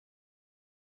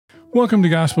Welcome to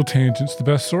Gospel Tangents, the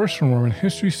best source for Mormon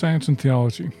history, science, and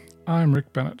theology. I'm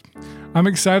Rick Bennett. I'm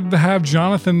excited to have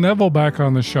Jonathan Neville back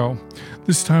on the show.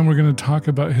 This time we're going to talk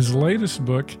about his latest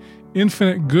book,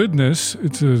 Infinite Goodness.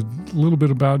 It's a little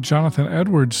bit about Jonathan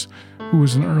Edwards, who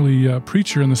was an early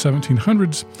preacher in the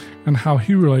 1700s, and how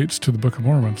he relates to the Book of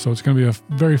Mormon. So it's going to be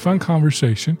a very fun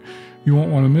conversation. You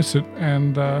won't want to miss it,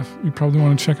 and you probably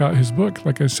want to check out his book,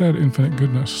 like I said, Infinite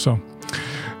Goodness. So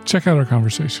check out our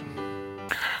conversation.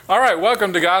 All right,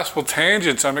 welcome to Gospel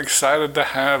Tangents. I'm excited to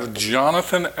have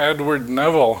Jonathan Edward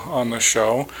Neville on the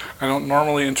show. I don't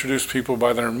normally introduce people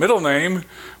by their middle name,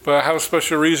 but I have a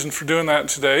special reason for doing that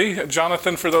today.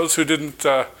 Jonathan, for those who didn't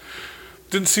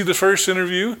see the first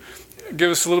interview,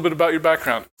 give us a little bit about your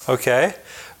background. Okay.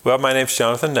 Well, my name's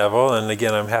Jonathan Neville, and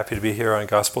again, I'm happy to be here on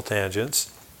Gospel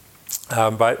Tangents.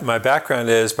 My background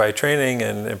is, by training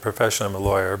and profession, I'm a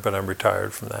lawyer, but I'm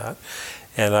retired from that.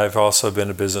 And I've also been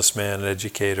a businessman and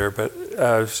educator, but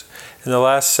in the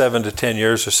last 7 to 10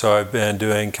 years or so, I've been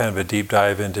doing kind of a deep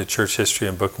dive into church history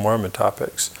and Book of Mormon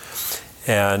topics.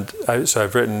 And so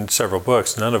I've written several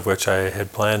books, none of which I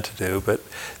had planned to do, but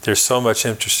there's so much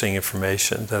interesting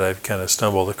information that I've kind of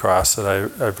stumbled across that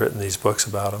I've written these books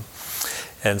about them.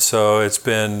 And so it's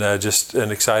been just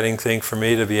an exciting thing for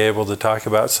me to be able to talk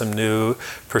about some new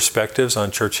perspectives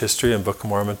on church history and Book of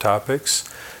Mormon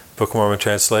topics. Book of Mormon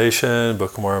translation,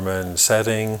 Book of Mormon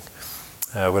setting,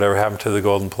 whatever happened to the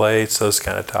golden plates, those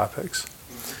kind of topics.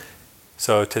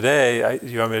 So today,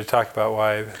 you want me to talk about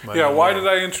why why did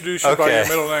I introduce you by your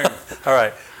middle name? All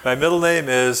right. My middle name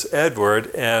is Edward,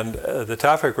 and the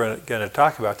topic we're going to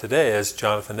talk about today is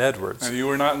Jonathan Edwards. And you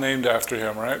were not named after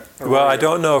him, right? Well, I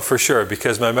don't know for sure,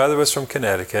 because my mother was from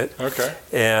Connecticut. Okay.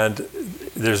 And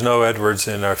there's no Edwards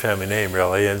in our family name,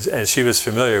 really. And she was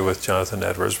familiar with Jonathan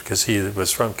Edwards because he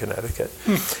was from Connecticut.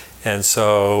 And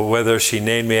so whether she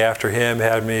named me after him,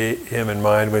 had him in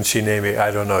mind when she named me,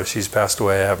 I don't know. She's passed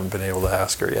away. I haven't been able to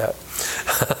ask her yet.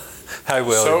 I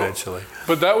will eventually.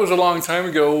 But that was a long time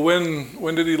ago.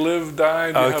 When did he live,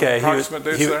 die? Do you have approximate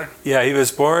dates there? Yeah, he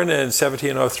was born in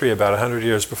 1703, about 100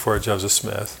 years before Joseph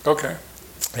Smith. Okay.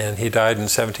 And he died in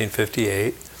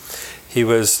 1758.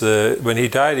 When he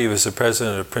died, he was the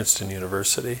president of Princeton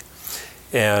University.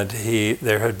 And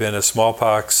there had been a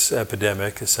smallpox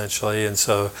epidemic, essentially, and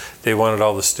so they wanted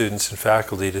all the students and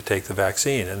faculty to take the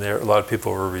vaccine, and a lot of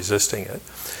people were resisting it.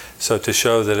 So to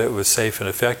show that it was safe and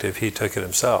effective, he took it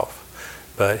himself.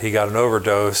 But he got an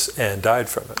overdose and died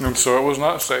from it. And so it was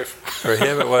not safe. For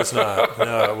him, it was not.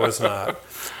 No, it was not.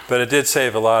 But it did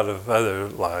save a lot of other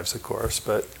lives, of course.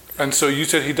 And so you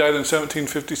said he died in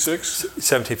 1756?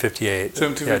 1758.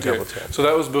 1758. Yeah, so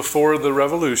that was before the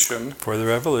Revolution. Before the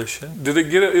Revolution. Did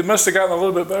it must have gotten a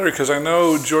little bit better, because I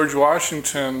know George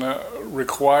Washington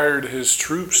required his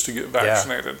troops to get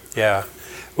vaccinated. Yeah.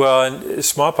 Well, and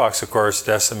smallpox, of course,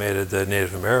 decimated the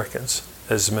Native Americans.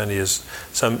 As many as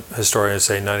some historians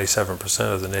say,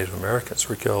 97% of the Native Americans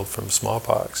were killed from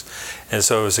smallpox. And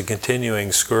so it was a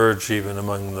continuing scourge even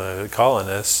among the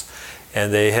colonists.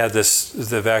 And they had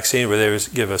the vaccine where they would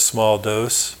give a small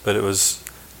dose, but it was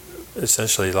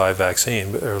essentially live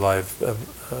vaccine, or live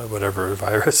whatever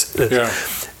virus it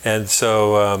is. Yeah. And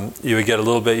so you would get a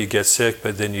little bit, you'd get sick,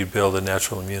 but then you'd build a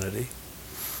natural immunity.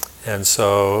 And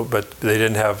so, but they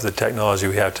didn't have the technology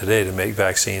we have today to make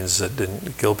vaccines that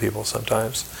didn't kill people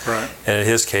sometimes. Right. And in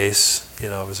his case,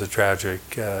 it was a tragic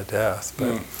death.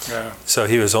 But, yeah. So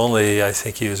I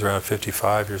think he was around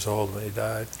 55 years old when he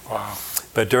died. Wow.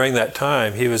 But during that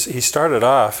time, he started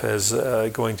off as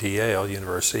going to Yale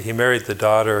University. He married the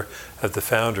daughter of the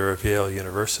founder of Yale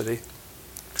University.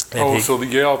 And so the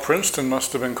Yale-Princeton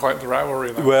must have been quite the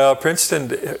rivalry then. Well, Princeton,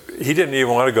 he didn't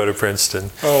even want to go to Princeton.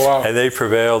 Oh, wow. And they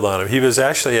prevailed on him. He was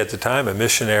actually, at the time, a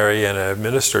missionary and a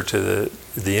minister to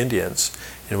the Indians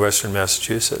in western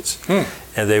Massachusetts.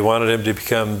 And they wanted him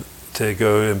to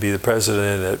go and be the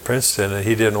president at Princeton, and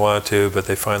he didn't want to, but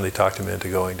they finally talked him into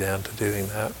going down to doing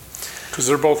that. Because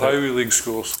they're both Ivy League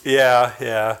schools.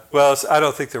 Yeah. Well, I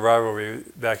don't think the rivalry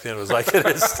back then was like it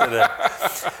is today.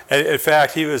 And in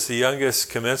fact, he was the youngest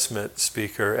commencement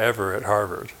speaker ever at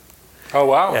Harvard. Oh,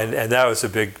 wow. And that was a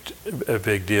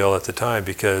big deal at the time,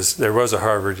 because there was a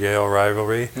Harvard-Yale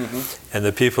rivalry, and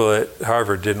the people at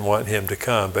Harvard didn't want him to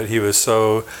come, but he was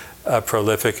so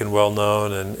prolific and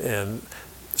well-known, and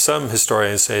some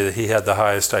historians say that he had the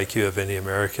highest IQ of any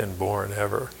American born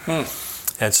ever.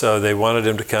 And so they wanted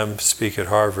him to come speak at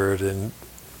Harvard, and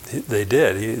they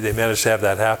did. They managed to have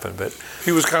that happen. But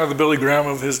he was kind of the Billy Graham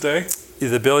of his day?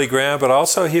 The Billy Graham, but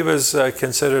also he was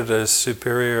considered a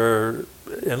superior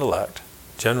intellect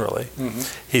generally.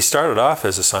 He started off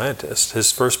as a scientist.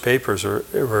 His first papers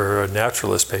were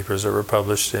naturalist papers that were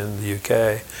published in the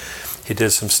UK. He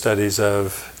did some studies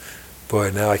of,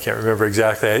 boy, now I can't remember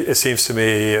exactly. It seems to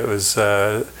me it was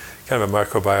kind of a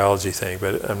microbiology thing,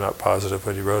 but I'm not positive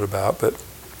what he wrote about. But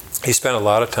he spent a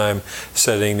lot of time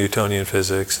studying Newtonian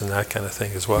physics and that kind of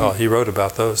thing as well. He wrote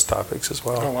about those topics as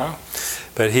well. Oh, wow.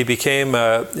 But he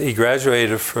he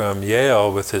graduated from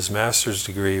Yale with his master's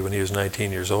degree when he was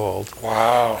 19 years old.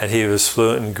 Wow. And he was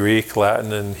fluent in Greek,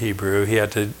 Latin, and Hebrew. He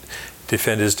had to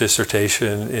defend his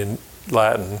dissertation in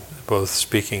Latin, both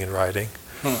speaking and writing.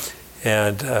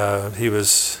 And he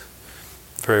was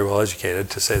very well educated,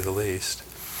 to say the least.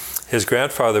 His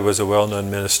grandfather was a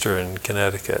well-known minister in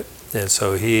Connecticut. And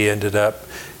so he ended up,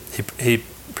 he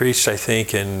preached, I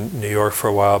think, in New York for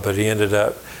a while, but he ended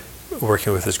up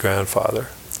working with his grandfather.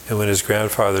 And when his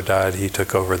grandfather died, he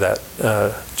took over that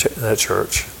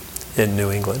church in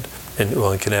New England, in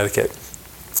Connecticut.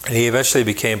 And he eventually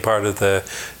became part of the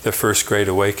First Great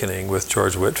Awakening with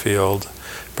George Whitefield,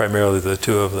 primarily the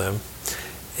two of them.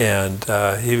 And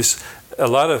he was a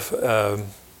lot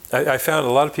of... I found a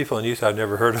lot of people in Utah had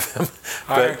never heard of him.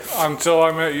 But, until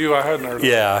I met you, I hadn't heard of him.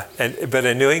 Yeah, but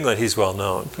in New England, he's well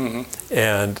known.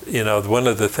 And one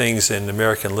of the things in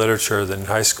American literature that in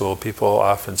high school people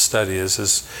often study is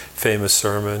his famous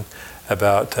sermon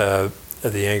about the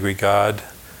angry God.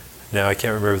 Now I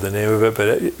can't remember the name of it,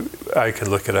 but I can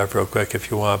look it up real quick if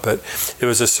you want. But it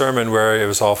was a sermon where it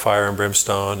was all fire and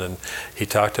brimstone, and he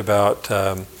talked about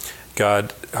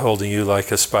God holding you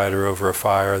like a spider over a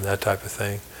fire and that type of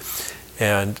thing.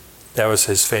 And that was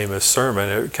his famous sermon.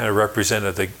 It kind of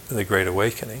represented the Great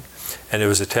Awakening. And it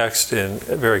was a text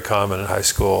very common in high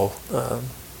school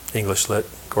English lit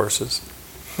courses.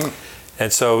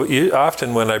 And so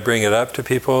often when I bring it up to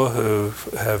people who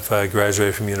have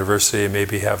graduated from university and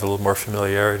maybe have a little more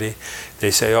familiarity, they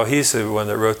say, oh, he's the one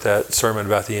that wrote that sermon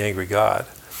about the angry God.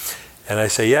 And I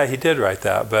say, yeah, he did write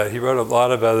that, but he wrote a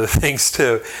lot of other things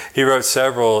too. He wrote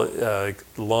several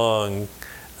long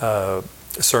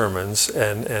sermons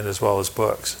and as well as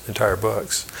books, entire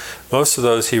books. Most of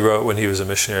those he wrote when he was a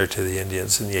missionary to the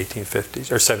Indians in the 1850s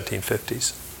or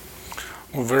 1750s.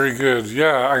 Well, very good.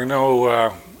 Yeah, I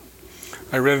know.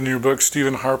 I read in your book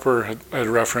Stephen Harper had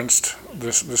referenced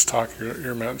this talk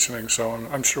you're mentioning, so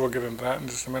I'm sure we'll get into that in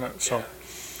just a minute.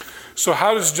 So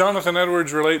how does Jonathan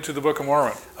Edwards relate to the Book of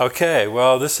Mormon? Okay,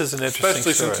 well, this is an interesting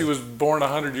Especially story. Since he was born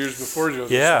 100 years before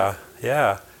Joseph.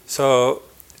 Yeah. So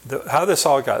how this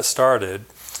all got started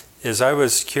is I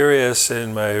was curious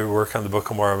in my work on the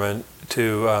Book of Mormon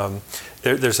to,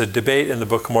 there's a debate in the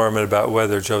Book of Mormon about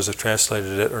whether Joseph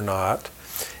translated it or not,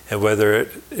 and whether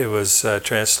it was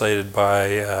translated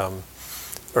by,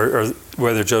 or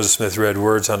whether Joseph Smith read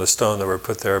words on a stone that were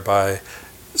put there by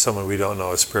someone we don't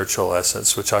know, a spiritual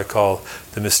essence, which I call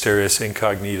the mysterious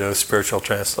incognito spiritual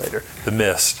translator, the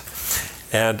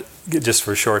MIST, and just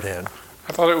for shorthand.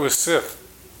 I thought it was Sith.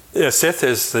 Yeah, Sith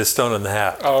is the stone in the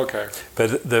hat. Oh, okay.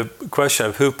 But the question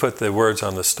of who put the words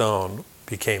on the stone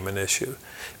became an issue,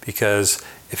 because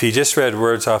if he just read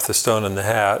words off the stone in the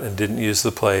hat and didn't use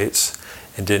the plates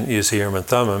and didn't use the Urim and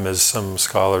Thummim, as some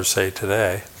scholars say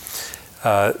today,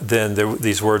 then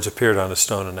these words appeared on a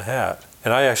stone in the hat.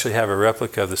 And I actually have a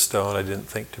replica of the stone I didn't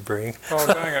think to bring. Oh,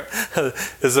 dang it.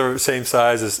 It's the same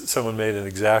size as someone made an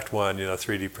exact one,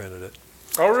 3D printed it.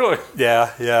 Oh, really?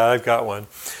 Yeah, I've got one.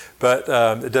 But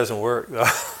it doesn't work, though.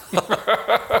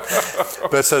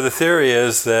 But so the theory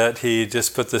is that he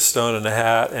just put the stone in a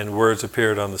hat and words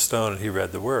appeared on the stone and he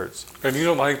read the words. And you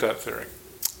don't like that theory?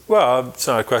 Well, it's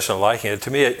not a question of liking it.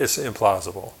 To me, it's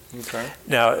implausible. Okay.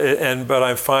 Now, but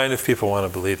I'm fine if people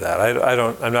want to believe that.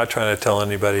 I'm not trying to tell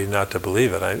anybody not to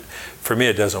believe it. For me,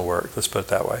 it doesn't work. Let's put it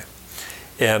that way.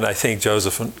 And I think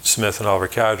Joseph Smith and Oliver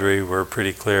Cowdery were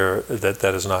pretty clear that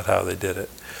is not how they did it.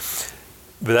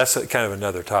 But that's kind of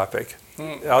another topic.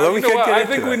 Although I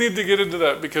think we need to get into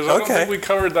that because I don't think we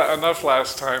covered that enough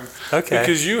last time. Okay.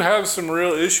 Because you have some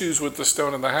real issues with the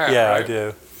stone in the hat. Yeah, right? I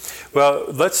do. Well,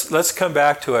 let's come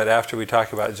back to it after we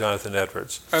talk about Jonathan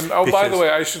Edwards. And by the way,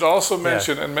 I should also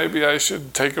mention, and maybe I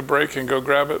should take a break and go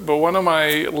grab it, but one of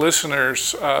my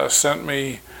listeners sent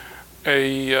me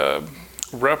a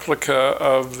replica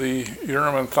of the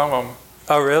Urim and Thummim.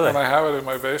 Oh, really? And I have it in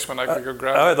my basement. I could go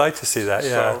grab it. I'd like to see that,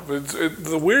 yeah. So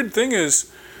the weird thing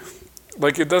is,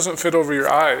 it doesn't fit over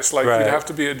your eyes. You'd have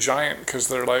to be a giant because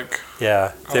they're like...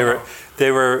 Yeah,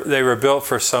 they were built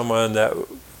for someone that,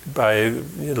 by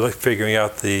figuring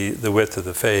out the width of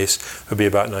the face, would be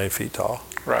about 9 feet tall.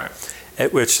 Right.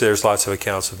 at which there's lots of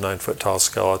accounts of 9-foot-tall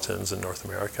skeletons in North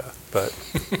America. But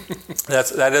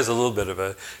that is a little bit of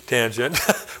a tangent.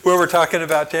 Where we're talking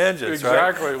about tangents,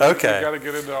 exactly. Right? Okay. We've got to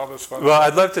get into all this fun. Well,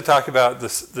 I'd love to talk about the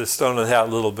stone in the hat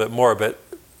a little bit more, but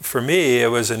for me, it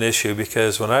was an issue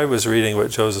because when I was reading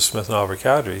what Joseph Smith and Oliver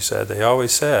Cowdery said, they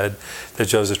always said that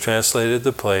Joseph translated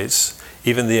the plates,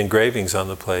 even the engravings on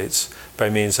the plates, by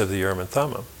means of the Urim and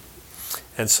Thummim.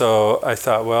 And so I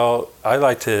thought, well,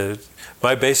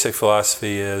 my basic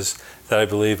philosophy is that I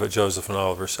believe what Joseph and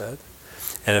Oliver said.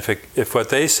 And if what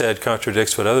they said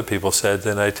contradicts what other people said,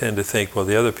 then I tend to think, well,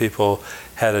 the other people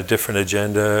had a different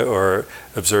agenda or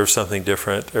observed something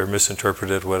different or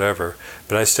misinterpreted whatever.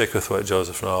 But I stick with what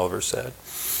Joseph and Oliver said.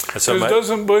 And so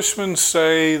doesn't Bushman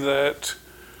say that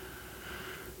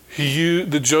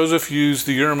Joseph used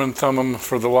the Urim and Thummim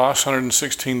for the lost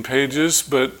 116 pages,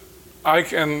 but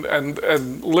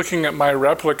and looking at my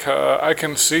replica, I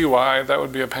can see why that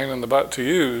would be a pain in the butt to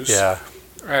use. Yeah.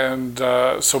 And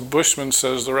so Bushman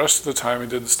says the rest of the time he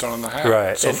did the stone in the hat.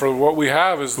 Right. So for what we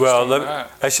have is the stone in the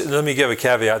hat. Let me give a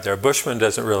caveat there. Bushman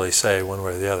doesn't really say one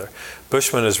way or the other.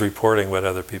 Bushman is reporting what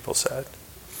other people said.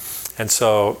 And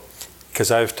so,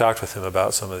 because I've talked with him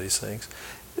about some of these things,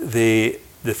 the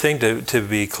thing to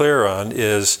be clear on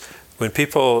is the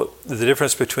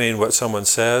difference between what someone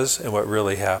says and what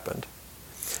really happened.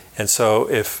 And so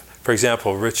if, for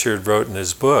example, Richard wrote in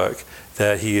his book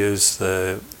that he used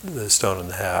the stone in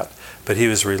the hat, but he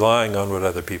was relying on what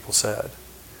other people said.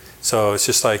 So it's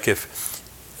just like if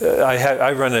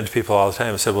I run into people all the time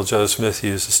and said, well, Joseph Smith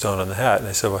used the stone in the hat. And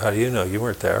I said, well, how do you know? You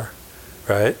weren't there,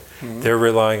 right? Mm-hmm. They're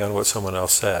relying on what someone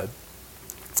else said.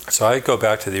 So I go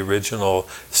back to the original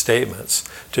statements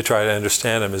to try to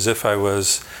understand them as if I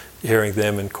was hearing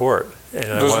them in court.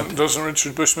 And doesn't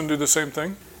Richard Bushman do the same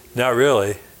thing? Not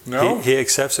really. No? He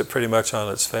accepts it pretty much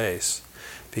on its face.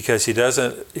 Because he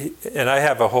doesn't, and I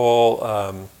have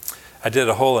I did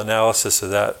a whole analysis of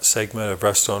that segment of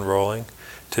Rough Stone Rolling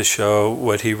to show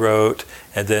what he wrote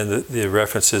and then the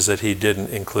references that he didn't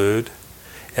include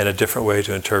and a different way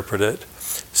to interpret it.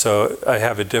 So I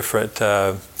have a different,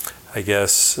 a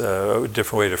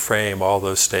different way to frame all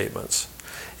those statements.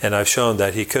 And I've shown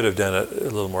that he could have done it a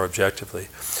little more objectively.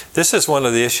 This is one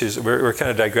of the issues, we're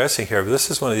kind of digressing here, but this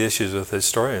is one of the issues with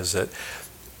historians that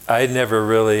I never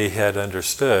really had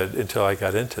understood until I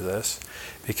got into this,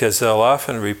 because they'll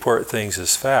often report things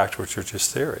as fact, which are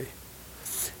just theory.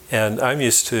 And I'm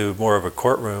used to more of a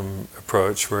courtroom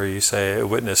approach where you say a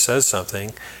witness says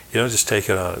something, you don't just take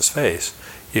it on its face.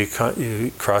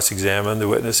 You cross-examine the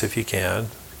witness if you can.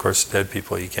 Of course, dead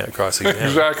people you can't cross-examine.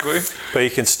 Exactly. But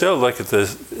you can still look at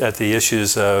the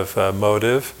issues of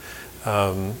motive,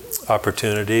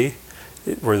 opportunity.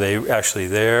 Were they actually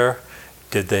there?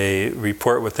 Did they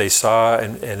report what they saw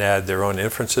and add their own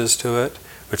inferences to it,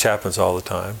 which happens all the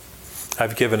time?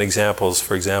 I've given examples.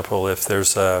 For example, if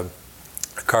there's a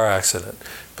car accident,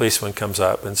 policeman comes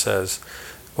up and says,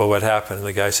 well, what happened? And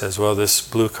the guy says, well, this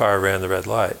blue car ran the red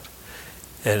light.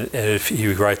 And if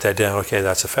you write that down, okay,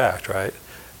 that's a fact, right?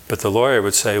 But the lawyer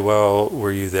would say, well,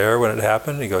 were you there when it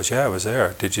happened? And he goes, yeah, I was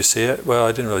there. Did you see it? Well,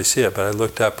 I didn't really see it, but I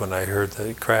looked up when I heard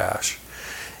the crash.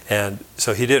 And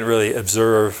so he didn't really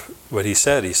observe what he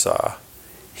said he saw.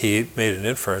 He made an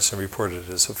inference and reported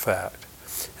it as a fact.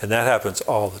 And that happens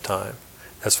all the time.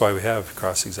 That's why we have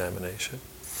cross-examination.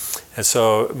 And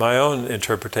so my own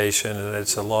interpretation, and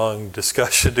it's a long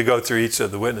discussion to go through each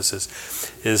of the witnesses,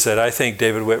 is that I think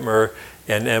David Whitmer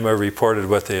and Emma reported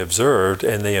what they observed,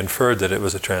 and they inferred that it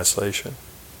was a translation,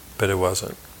 but it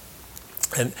wasn't.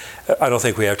 And I don't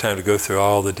think we have time to go through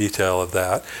all the detail of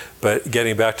that, but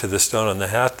getting back to the stone in the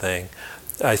hat thing,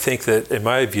 I think that, in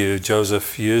my view,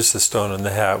 Joseph used the stone in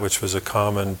the hat, which was a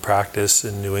common practice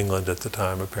in New England at the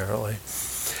time, apparently,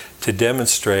 to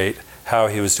demonstrate how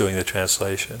he was doing the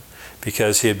translation,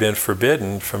 because he had been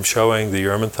forbidden from showing the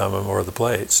Urim and Thummim or the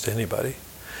plates to anybody.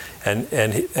 And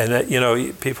you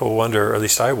know, people wonder, or at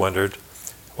least I wondered,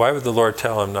 why would the Lord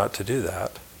tell him not to do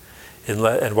that?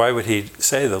 And why would he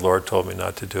say the Lord told me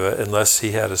not to do it unless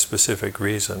he had a specific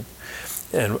reason?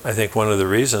 And I think one of the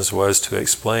reasons was to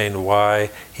explain why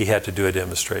he had to do a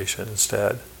demonstration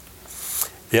instead.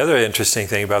 The other interesting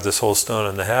thing about this whole stone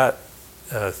in the hat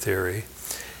theory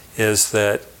is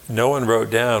that no one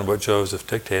wrote down what Joseph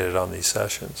dictated on these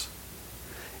sessions.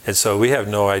 And so we have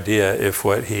no idea if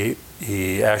what he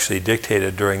actually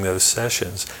dictated during those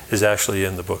sessions is actually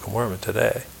in the Book of Mormon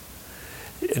today.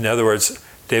 In other words,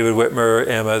 David Whitmer,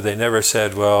 Emma, they never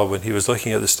said, well, when he was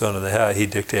looking at the stone in the hat, he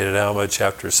dictated Alma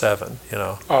chapter 7, you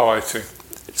know. Oh, I see.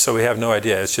 So we have no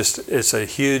idea. It's a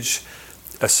huge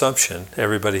assumption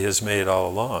everybody has made all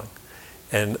along.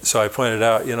 And so I pointed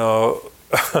out, you know,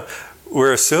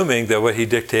 we're assuming that what he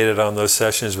dictated on those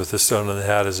sessions with the stone and the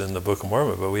hat is in the Book of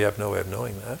Mormon, but we have no way of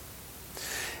knowing that.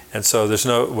 And so there's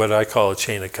no, what I call a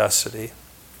chain of custody.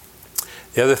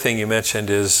 The other thing you mentioned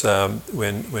is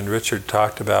when Richard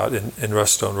talked about in Rough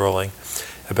Stone Rolling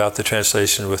about the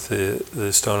translation with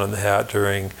the stone on the hat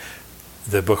during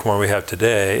the Book of Mormon we have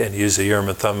today, and use the Urim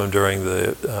and Thummim during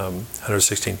the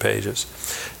 116 pages.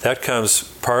 That comes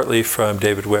partly from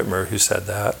David Whitmer, who said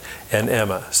that, and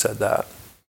Emma said that.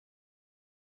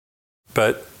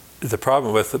 But the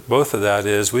problem with both of that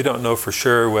is we don't know for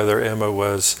sure whether Emma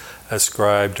was a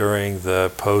scribe during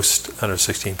the post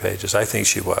 116 pages. I think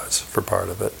she was for part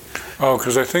of it. Oh,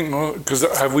 because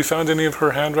have we found any of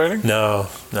her handwriting? No.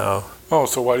 Oh,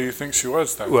 so why do you think she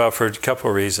was then? Well, for a couple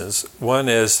of reasons. One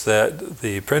is that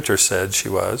the printer said she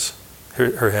was.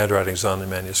 Her handwriting's on the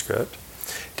manuscript.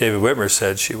 David Whitmer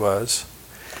said she was.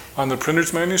 On the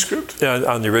printer's manuscript? Yeah,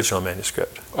 on the original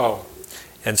manuscript. Oh.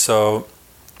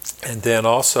 And then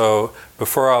also,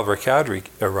 before Oliver Cowdery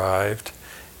arrived,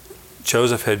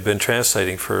 Joseph had been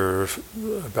translating for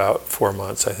about 4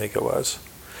 months, I think it was.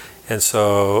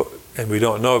 And we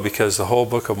don't know because the whole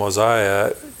book of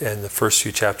Mosiah and the first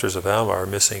few chapters of Alma are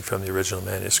missing from the original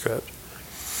manuscript,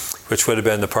 which would have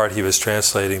been the part he was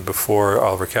translating before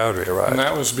Oliver Cowdery arrived. And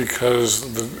that was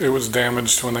because it was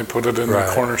damaged when they put it in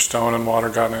the cornerstone and water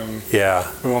got in. Yeah.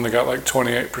 We only got like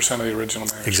 28% of the original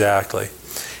manuscript. Exactly.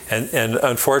 And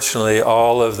unfortunately,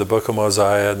 all of the book of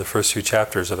Mosiah and the first few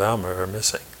chapters of Alma are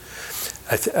missing.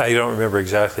 I don't remember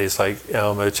exactly. It's like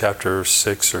Alma chapter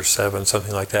 6 or 7,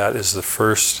 something like that, is the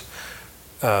first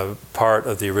part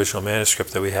of the original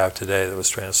manuscript that we have today that was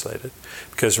translated.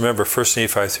 Because remember, First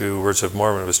Nephi through Words of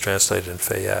Mormon was translated in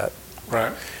Fayette.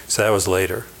 Right. So that was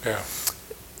later. Yeah.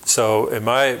 So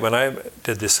when I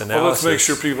did this analysis... Well, let's make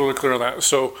sure people are clear on that.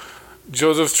 So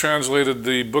Joseph translated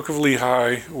the Book of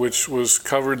Lehi, which was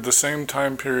covered the same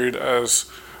time period as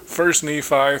First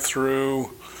Nephi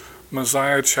through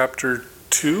Mosiah chapter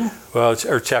 2? Well,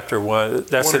 or chapter 1.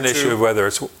 That's an issue of whether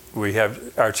we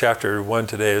have our chapter 1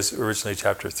 today is originally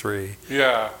chapter 3.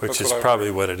 Yeah. Which is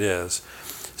probably what it is.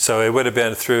 So it would have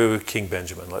been through King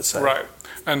Benjamin, let's say. Right.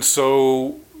 And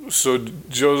so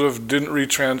Joseph didn't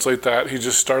retranslate that. He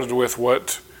just started with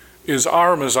what is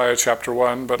our Mosiah chapter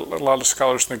 1, but a lot of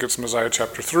scholars think it's Mosiah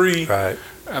chapter 3. Right.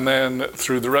 And then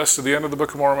through the rest of the end of the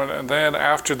Book of Mormon. And then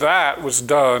after that was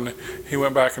done, he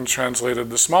went back and translated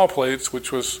the small plates,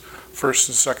 which was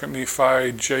 1st and 2nd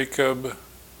Nephi, Jacob,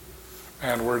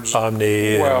 and Words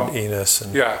Omni and Enos.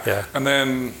 And, yeah. And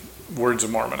then Words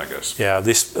of Mormon, I guess. Yeah, at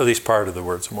least part of the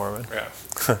Words of Mormon. Yeah.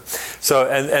 So,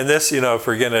 and this, if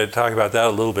we're going to talk about that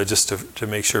a little bit, just to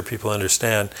make sure people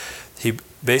understand, he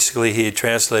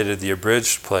translated the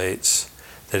abridged plates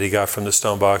that he got from the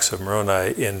stone box of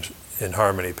Moroni in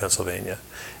Harmony, Pennsylvania.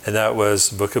 And that was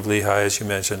the Book of Lehi, as you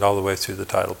mentioned, all the way through the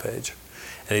title page.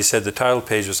 And he said the title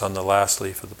page was on the last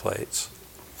leaf of the plates.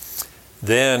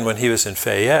 Then when he was in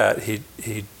Fayette, he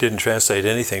didn't translate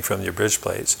anything from the abridged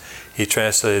plates. He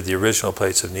translated the original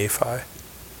plates of Nephi,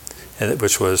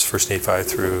 which was First Nephi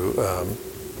through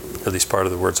at least part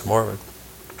of the Words of Mormon.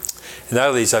 And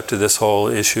that leads up to this whole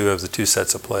issue of the 2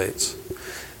 sets of plates,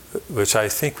 which I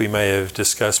think we may have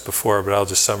discussed before, but I'll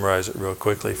just summarize it real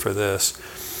quickly for this.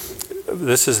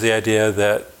 This is the idea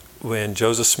that when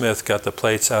Joseph Smith got the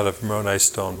plates out of Moroni's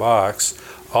stone box,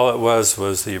 all it was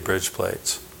the abridged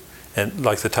plates. And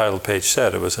like the title page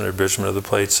said, it was an abridgment of the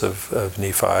plates of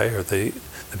Nephi, or the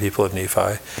people of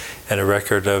Nephi, and a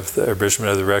record of the abridgment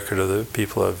of the record of the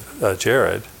people of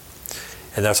Jared.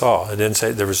 And that's all. It didn't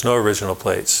say, there was no original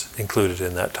plates included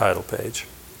in that title page.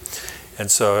 And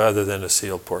so, other than a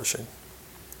sealed portion.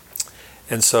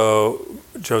 And so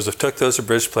Joseph took those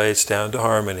abridged plates down to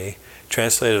Harmony,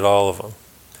 translated all of them.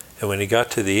 And when he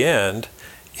got to the end,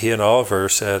 he and Oliver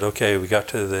said, okay, we got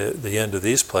to the end of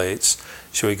these plates.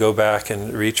 Should we go back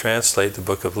and retranslate the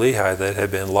Book of Lehi that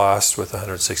had been lost with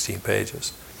 116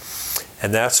 pages?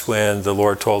 And that's when the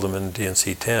Lord told him in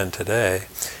D&C 10 today,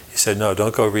 he said, no,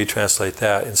 don't go retranslate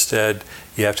that. Instead,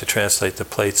 you have to translate the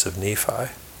plates of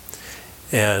Nephi.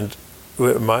 And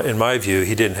in my view,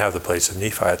 he didn't have the plates of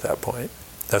Nephi at that point.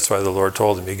 That's why the Lord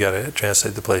told him, you got to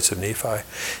translate the plates of Nephi.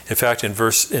 In fact,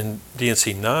 in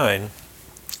D&C 9,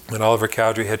 when Oliver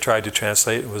Cowdery had tried to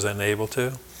translate and was unable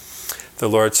to, the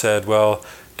Lord said, well,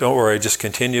 don't worry, just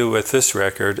continue with this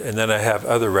record, and then I have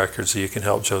other records that you can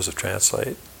help Joseph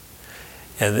translate.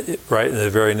 And right in the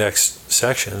very next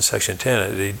section, section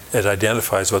 10, it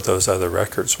identifies what those other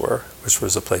records were, which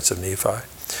was the plates of Nephi.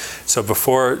 So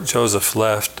before Joseph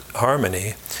left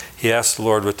Harmony, he asked the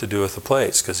Lord what to do with the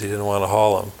plates, because he didn't want to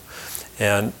haul them.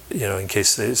 and in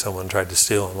case someone tried to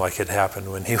steal him, like it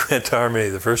happened when he went to Harmony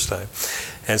the first time.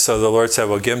 And so the Lord said,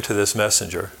 well, give him to this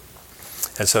messenger.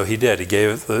 And so he did. He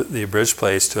gave the abridged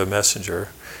plates to a messenger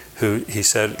who he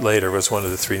said later was one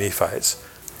of the three Nephites.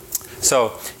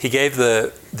 So he gave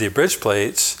the abridged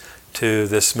plates to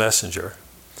this messenger.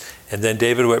 And then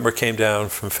David Whitmer came down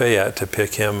from Fayette to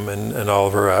pick him and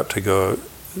Oliver up to go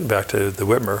back to the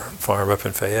Whitmer farm up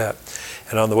in Fayette.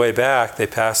 And on the way back, they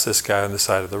passed this guy on the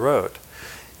side of the road.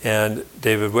 And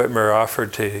David Whitmer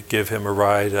offered to give him a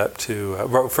ride up to,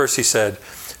 well, first he said,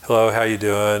 hello, how you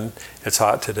doing? It's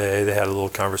hot today. They had a little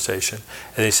conversation.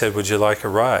 And he said, would you like a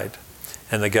ride?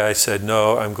 And the guy said,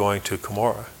 no, I'm going to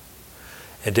Cumorah.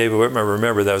 And David Whitmer,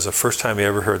 remember, that was the first time he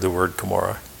ever heard the word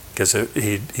Cumorah, because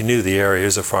he knew the area. He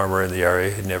was a farmer in the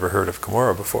area. He'd never heard of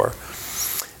Cumorah before.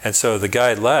 And so the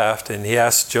guy left, and he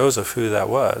asked Joseph who that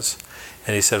was.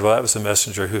 And he said, well, that was the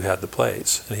messenger who had the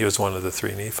plates. And he was one of the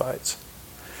three Nephites.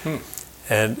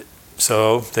 And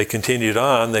so they continued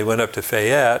on. They went up to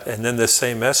Fayette, and then this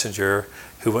same messenger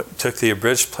who took the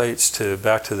abridged plates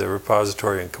back to the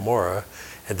repository in Cumorah,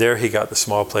 and there he got the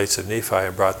small plates of Nephi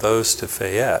and brought those to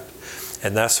Fayette.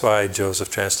 And that's why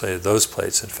Joseph translated those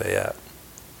plates in Fayette.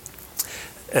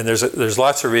 And there's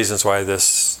lots of reasons why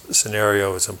this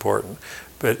scenario is important.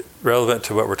 But relevant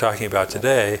to what we're talking about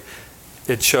today,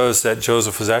 it shows that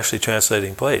Joseph was actually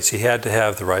translating plates. He had to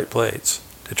have the right plates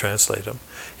to translate them.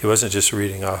 He wasn't just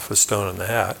reading off a stone in the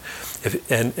hat.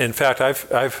 And in fact, I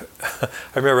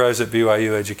remember I was at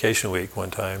BYU Education Week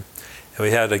one time, and we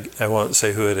had I won't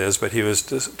say who it is, but he was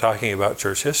just talking about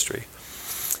church history.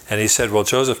 And he said, well,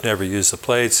 Joseph never used the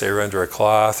plates. They were under a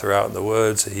cloth or out in the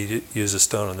woods. He used a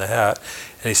stone in the hat.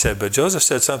 And he said, but Joseph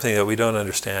said something that we don't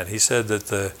understand. He said that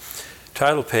the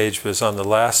title page was on the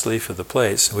last leaf of the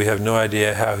plates. And we have no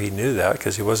idea how he knew that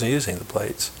because he wasn't using the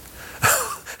plates.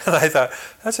 And I thought,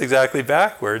 that's exactly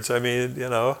backwards. I mean,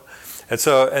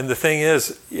 And the thing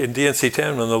is, in D&C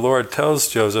 10, when the Lord tells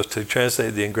Joseph to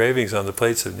translate the engravings on the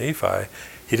plates of Nephi,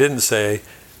 he didn't say,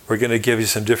 we're going to give you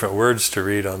some different words to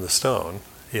read on the stone,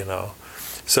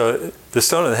 So the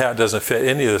stone in the hat doesn't fit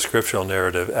any of the scriptural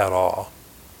narrative at all.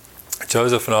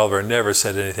 Joseph and Oliver never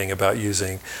said anything about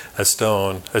using a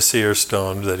stone, a seer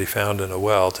stone that he found in a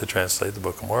well to translate the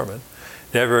Book of Mormon.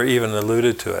 Never even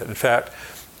alluded to it. In fact,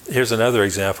 here's another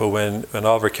example. When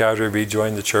Oliver Cowdery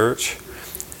rejoined the church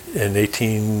in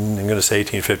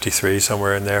 1853,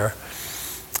 somewhere in there,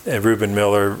 and Reuben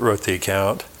Miller wrote the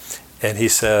account, and he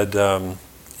said,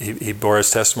 he bore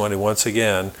his testimony once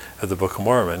again of the Book of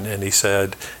Mormon, and he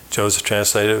said, Joseph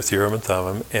translated it with Urim and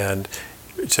Thummim, and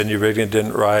Sidney Rigdon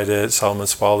didn't write it, Solomon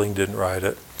Spaulding didn't write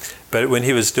it. But when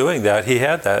he was doing that, he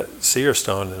had that seer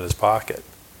stone in his pocket.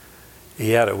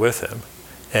 He had it with him.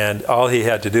 And all he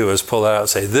had to do was pull it out and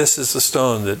say, this is the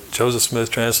stone that Joseph Smith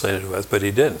translated with, but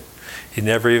he didn't. He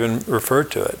never even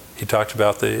referred to it. He talked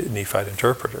about the Nephite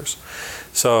interpreters.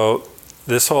 So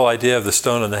this whole idea of the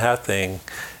stone in the hat thing,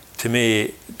 to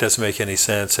me, doesn't make any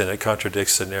sense, and it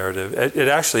contradicts the narrative. It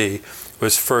actually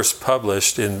was first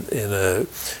published in a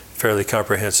fairly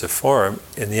comprehensive form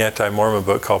in the anti-Mormon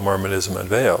book called Mormonism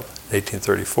Unveiled,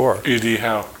 1834. E.D.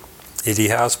 Howe. E.D.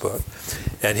 Howe's book.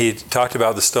 And he talked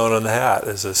about the stone on the hat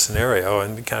as a scenario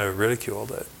and kind of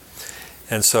ridiculed it.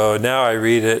 And so now I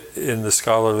read it in the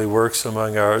scholarly works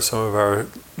among some of our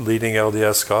leading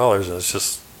LDS scholars, and it's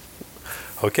just,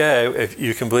 okay, if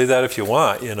you can believe that if you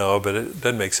want, but it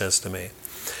doesn't make sense to me.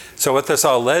 So what this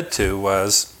all led to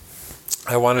was,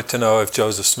 I wanted to know if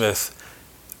Joseph Smith,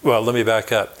 well, let me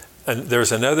back up. And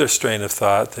there's another strain of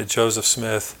thought that Joseph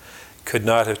Smith could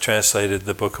not have translated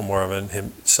the Book of Mormon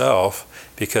himself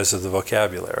because of the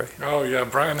vocabulary. Oh, yeah,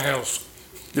 Brian Hales.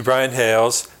 Brian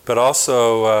Hales, but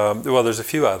also, there's a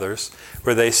few others,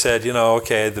 where they said,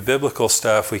 okay, the biblical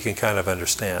stuff we can kind of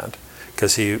understand,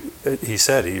 because he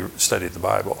said he studied the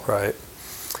Bible, right?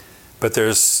 But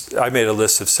I made a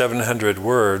list of 700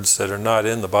 words that are not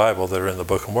in the Bible that are in the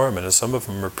Book of Mormon, and some of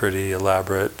them are pretty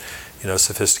elaborate,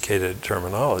 sophisticated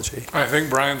terminology. I think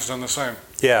Brian's done the same.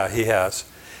 Yeah, he has.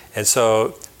 And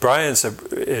so Brian's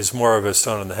is more of a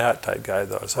stone in the hat type guy,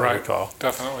 though, as I recall.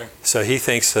 Definitely. So he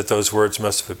thinks that those words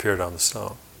must have appeared on the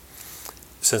stone.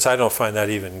 Since I don't find that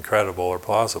even credible or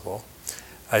plausible,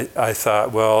 I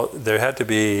thought, well, there had to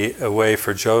be a way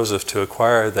for Joseph to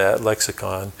acquire that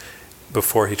lexicon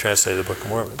before he translated the Book of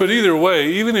Mormon. But either way,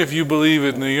 even if you believe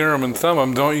it in the Urim and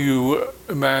Thummim, don't you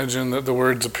imagine that the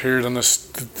words appeared on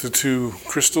the two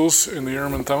crystals in the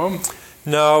Urim and Thummim?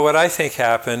 No, what I think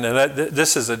happened, and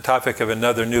this is a topic of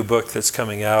another new book that's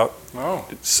coming out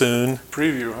soon.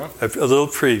 Preview, huh? A little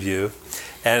preview.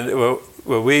 And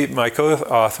what my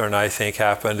co-author and I think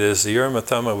happened is the Urim and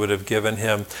Thummim would have given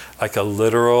him like a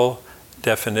literal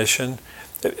definition.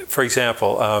 For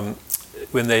example,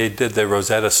 when they did the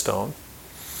Rosetta Stone,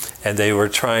 and they were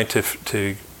trying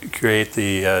to create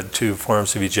the two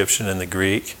forms of Egyptian and the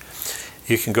Greek,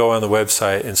 you can go on the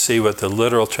website and see what the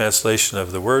literal translation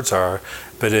of the words are,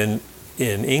 but in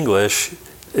English,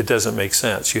 it doesn't make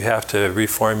sense. You have to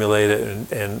reformulate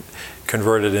it and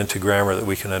convert it into grammar that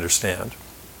we can understand.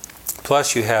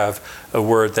 Plus, you have a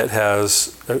word that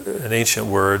has, an ancient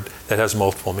word that has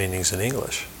multiple meanings in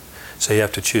English. So you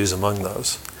have to choose among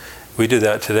those. We do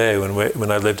that today.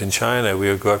 When I lived in China, we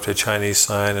would go up to a Chinese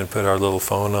sign and put our little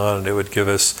phone on, and it would give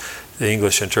us the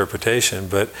English interpretation,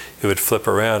 but it would flip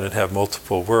around and have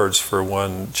multiple words for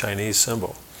one Chinese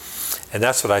symbol. And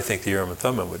that's what I think the Urim and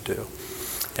Thummim would do.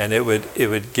 And it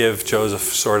would give Joseph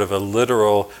sort of a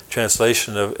literal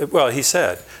translation of, well, he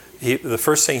said, the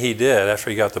first thing he did after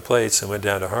he got the plates and went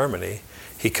down to Harmony,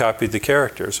 he copied the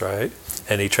characters, right?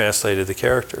 And he translated the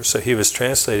characters. So he was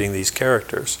translating these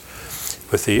characters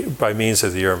by means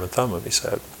of the Urim and Thummim, he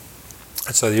said.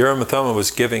 And so the Urim and Thummim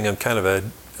was giving him kind of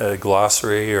a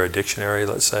glossary or a dictionary,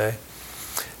 let's say,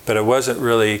 but it wasn't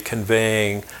really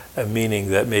conveying a meaning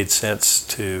that made sense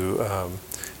to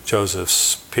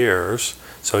Joseph's peers.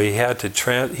 So he had to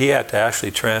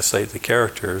actually translate the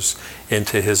characters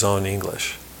into his own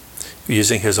English,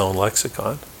 using his own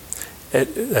lexicon,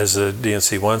 as the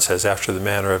D&C 1 says, after the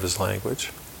manner of his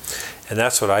language. And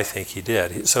that's what I think he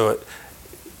did. So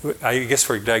I guess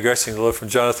we're digressing a little from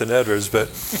Jonathan Edwards, but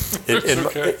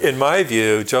in my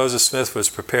view, Joseph Smith was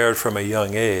prepared from a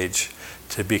young age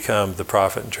to become the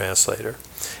prophet and translator.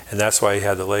 And that's why he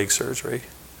had the leg surgery.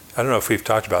 I don't know if we've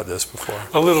talked about this before.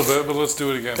 A little bit, but let's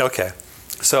do it again. Okay.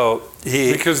 So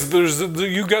because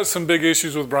you got some big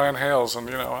issues with Brian Hales, and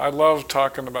I love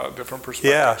talking about different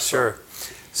perspectives. Yeah, sure.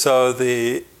 So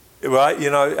come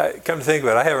to think of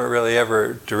it, I haven't really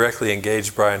ever directly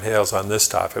engaged Brian Hales on this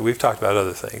topic. We've talked about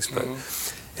other things, but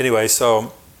anyway,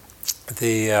 so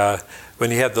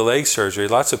when he had the leg surgery,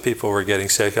 lots of people were getting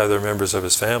sick. Other members of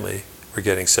his family were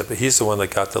getting sick, but he's the one that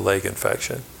got the leg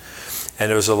infection,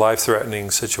 and it was a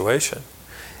life-threatening situation.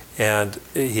 And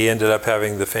he ended up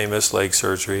having the famous leg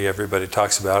surgery. Everybody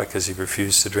talks about it because he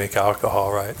refused to drink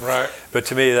alcohol, right? Right. But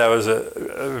to me, that was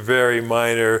a very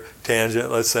minor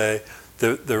tangent, let's say.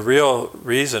 The real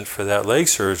reason for that leg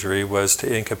surgery was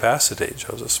to incapacitate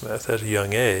Joseph Smith at a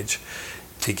young age,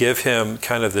 to give him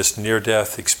kind of this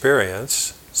near-death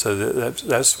experience. So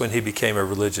that's when he became a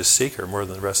religious seeker more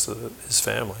than the rest of his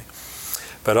family.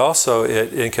 But also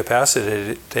it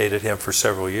incapacitated him for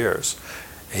several years.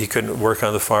 He couldn't work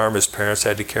on the farm. His parents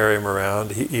had to carry him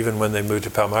around. Even when they moved to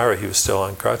Palmyra, he was still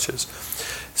on crutches.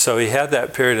 So he had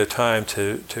that period of time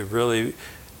to really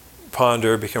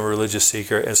ponder, become a religious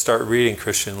seeker, and start reading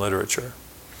Christian literature.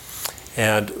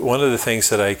 And one of the things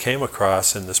that I came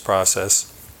across in this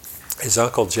process, his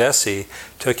uncle Jesse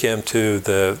took him to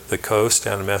the coast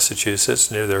down in Massachusetts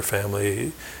near their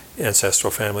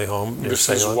ancestral family home. This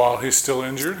is while he's still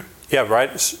injured? Yeah,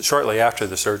 right, shortly after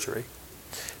the surgery.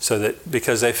 So that,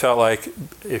 because they felt like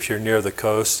if you're near the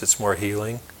coast, it's more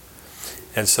healing.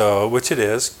 And so, which it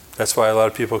is. That's why a lot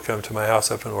of people come to my house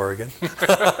up in Oregon.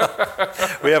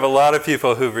 We have a lot of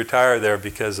people who've retired there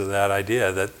because of that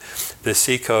idea that the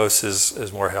seacoast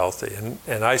is more healthy.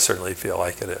 And I certainly feel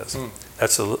like it is.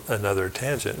 That's another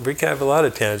tangent. We can have a lot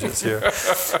of tangents here.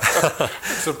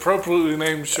 It's an appropriately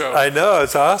named show. I know,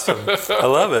 it's awesome. I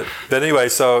love it. But anyway,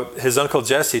 so his uncle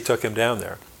Jesse took him down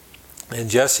there. And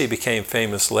Jesse became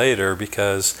famous later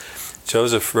because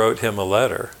Joseph wrote him a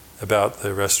letter about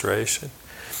the restoration.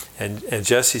 And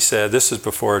Jesse said, this is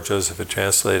before Joseph had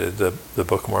translated the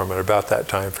Book of Mormon, about that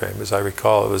time frame. As I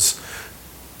recall, it was,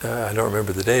 I don't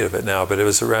remember the date of it now, but it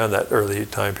was around that early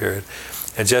time period.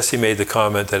 And Jesse made the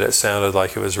comment that it sounded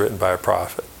like it was written by a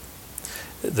prophet,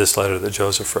 this letter that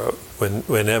Joseph wrote.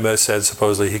 When Emma said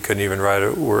supposedly he couldn't even write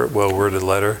a well-worded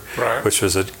letter, right, which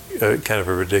was a kind of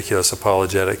a ridiculous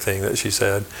apologetic thing that she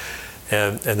said.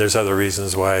 And there's other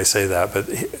reasons why I say that, but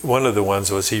one of the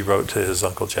ones was he wrote to his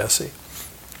uncle Jesse.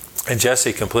 And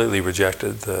Jesse completely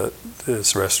rejected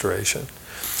this restoration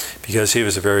because he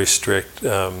was a very strict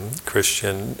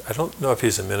Christian. I don't know if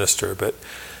he's a minister, but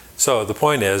so the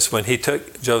point is, when he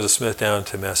took Joseph Smith down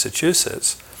to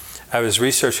Massachusetts, I was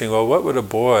researching, well, what would a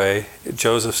boy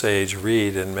Joseph's age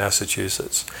read in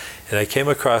Massachusetts? And I came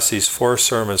across these 4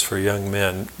 sermons for young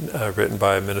men written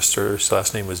by a minister. His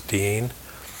last name was Dean.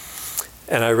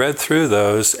 And I read through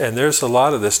those, and there's a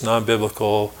lot of this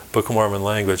non-biblical Book of Mormon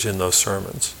language in those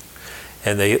sermons.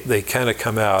 And they kind of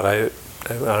come out. I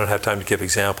don't have time to give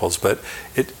examples, but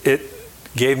it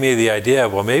gave me the idea,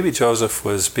 well, maybe Joseph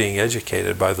was being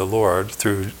educated by the Lord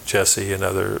through Jesse and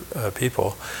other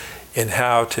people in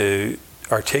how to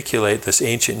articulate this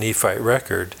ancient Nephite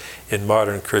record in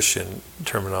modern Christian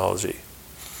terminology.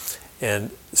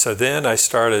 And so then I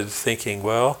started thinking,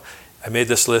 well, I made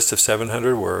this list of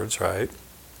 700 words, right?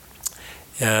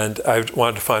 And I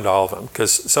wanted to find all of them,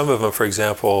 because some of them, for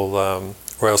example,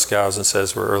 Royal Skousen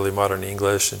says were early modern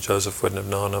English, and Joseph wouldn't have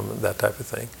known them, and that type of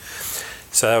thing.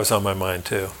 So that was on my mind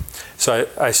too. So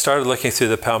I started looking through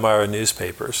the Palmyra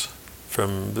newspapers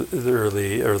from the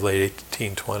early or late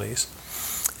 1820s.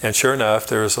 And sure enough,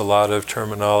 there was a lot of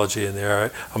terminology in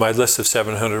there. On my list of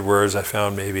 700 words, I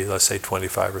found maybe, let's say,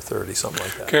 25 or 30, something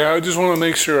like that. Okay, I just want to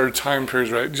make sure our time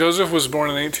period's right. Joseph was born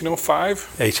in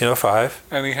 1805? 1805.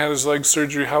 And he had his leg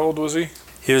surgery. How old was he?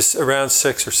 He was around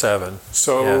 6 or 7.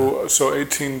 So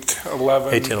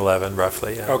 1811? 1811,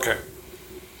 roughly, yeah. Okay.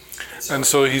 And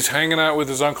so he's hanging out with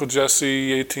his Uncle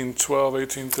Jesse, 1812,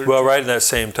 1813? Well, right in that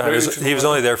same time. He was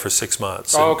only there for 6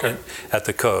 months at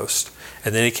the coast.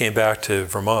 And then he came back to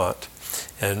Vermont.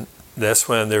 And that's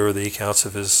when there were the accounts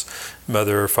of his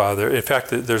mother or father. In fact,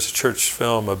 there's a church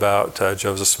film about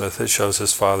Joseph Smith that shows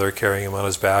his father carrying him on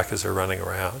his back as they're running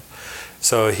around.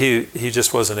 So he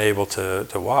just wasn't able to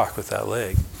walk with that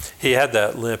leg. He had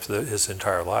that limp his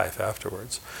entire life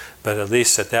afterwards. But at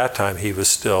least at that time, he was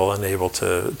still unable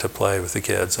to play with the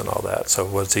kids and all that. So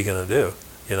what's he going to do,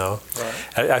 you know?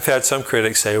 Right. I've had some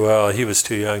critics say, well, he was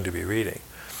too young to be reading.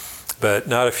 But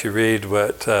not if you read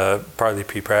what Parley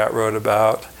P. Pratt wrote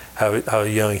about, how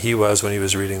young he was when he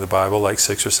was reading the Bible, like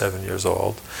 6 or 7 years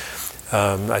old.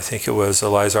 I think it was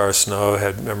Eliza R. Snow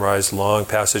had memorized long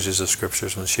passages of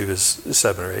scriptures when she was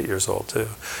 7 or 8 years old too.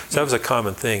 So that was a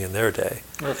common thing in their day.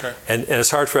 Okay. And it's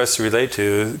hard for us to relate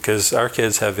to because our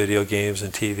kids have video games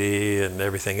and TV and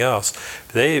everything else.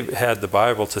 They had the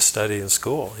Bible to study in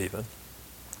school even.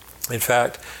 In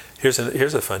fact, here's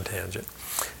a fun tangent.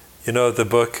 You know the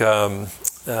book,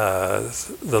 The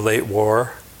Late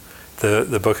War,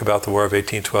 the book about the War of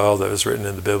 1812 that was written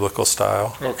in the biblical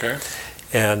style. Okay.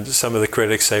 And some of the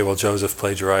critics say, well, Joseph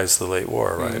plagiarized the late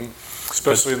war, right? Mm-hmm.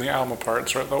 Especially in the Alma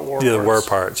parts, right? The war parts. Yeah, the war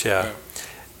parts,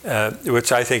 yeah.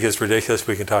 Which I think is ridiculous.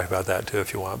 We can talk about that too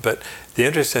if you want. But the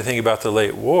interesting thing about the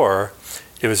late war,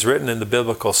 it was written in the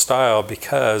biblical style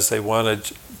because they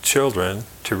wanted children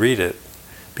to read it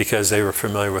because they were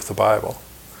familiar with the Bible.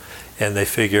 And they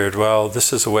figured, well,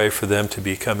 this is a way for them to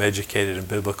become educated in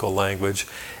biblical language.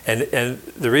 And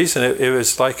the reason it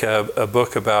was like a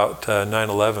book about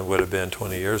 9/11 would have been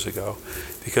 20 years ago,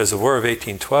 because the War of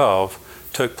 1812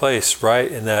 took place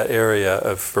right in that area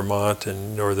of Vermont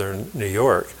and northern New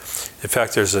York. In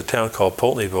fact, there's a town called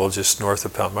Pulteneyville just north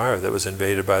of Palmyra that was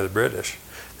invaded by the British.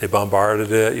 They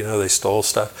bombarded it, they stole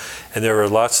stuff. And there were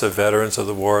lots of veterans of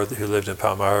the war who lived in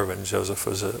Palmyra when Joseph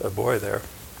was a boy there.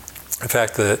 In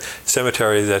fact, the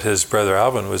cemetery that his brother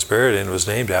Alvin was buried in was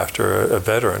named after a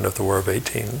veteran of the War of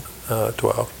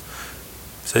 1812.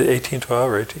 Is it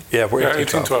 1812 or 18? Yeah,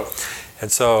 1812.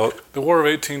 And so the War of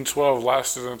 1812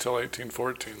 lasted until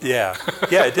 1814. Yeah,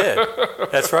 it did.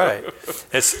 That's right.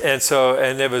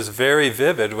 And it was very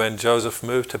vivid when Joseph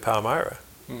moved to Palmyra.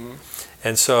 Mm-hmm.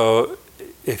 And so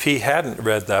if he hadn't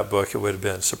read that book, it would have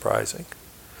been surprising.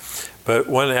 But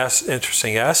one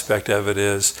interesting aspect of it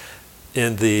is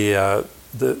in there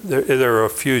are a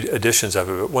few editions of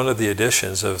it, but one of the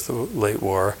editions of the late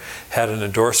war had an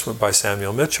endorsement by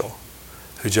Samuel Mitchell,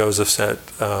 who Joseph sent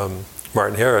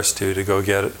Martin Harris to go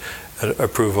get an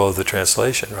approval of the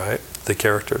translation, right? The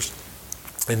characters.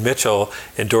 And Mitchell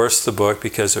endorsed the book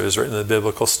because it was written in the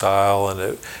biblical style and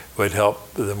it would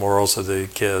help the morals of the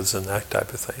kids and that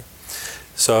type of thing.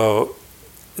 So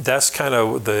that's kind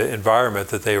of the environment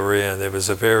that they were in. There was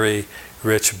a very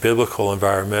rich biblical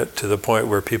environment to the point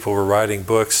where people were writing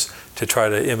books to try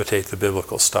to imitate the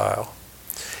biblical style.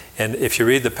 And if you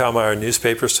read the Palmyra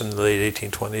newspapers from the late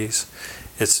 1820s,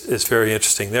 it's very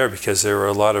interesting there because there were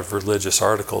a lot of religious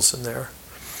articles in there.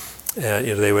 And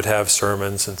they would have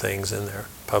sermons and things in there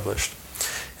published.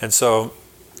 And so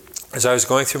as I was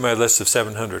going through my list of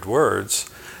 700 words,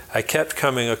 I kept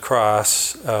coming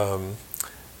across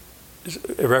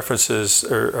references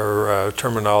or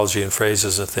terminology and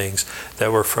phrases and things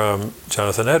that were from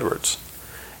Jonathan Edwards.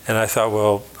 And I thought,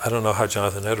 well, I don't know how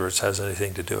Jonathan Edwards has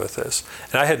anything to do with this.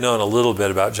 And I had known a little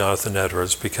bit about Jonathan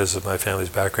Edwards because of my family's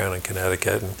background in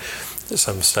Connecticut and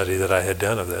some study that I had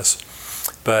done of this.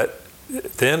 But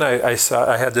then I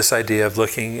had this idea of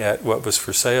looking at what was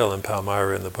for sale in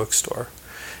Palmyra in the bookstore.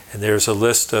 And there's a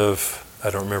list of,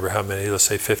 I don't remember how many, let's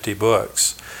say 50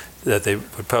 books that they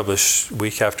would publish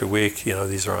week after week,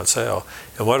 these are on sale.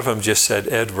 And one of them just said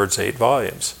Edwards 8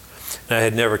 volumes. And I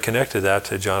had never connected that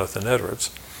to Jonathan Edwards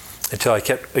until I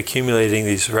kept accumulating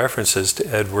these references to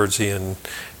Edwardsian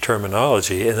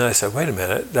terminology. And then I said, wait a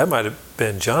minute, that might have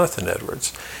been Jonathan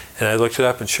Edwards. And I looked it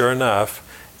up, and sure enough,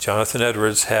 Jonathan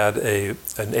Edwards had an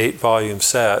 8-volume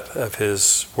set of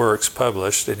his works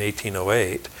published in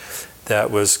 1808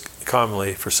 that was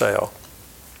commonly for sale.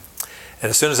 And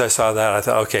as soon as I saw that, I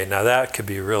thought, okay, now that could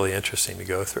be really interesting to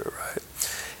go through, right?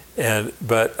 And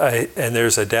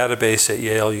there's a database at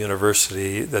Yale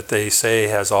University that they say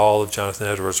has all of Jonathan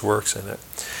Edwards' works in it.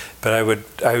 But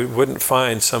I wouldn't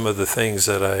find some of the things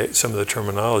some of the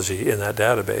terminology in that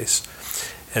database.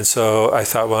 And so I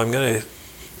thought, well, I'm going to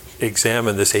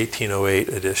examine this 1808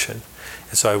 edition.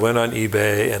 And so I went on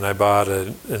eBay and I bought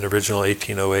an original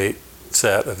 1808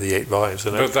 set of the 8 volumes.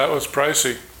 But that was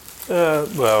pricey.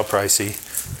 Well, pricey.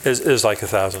 It was like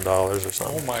 $1,000 or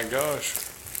something. Oh my gosh.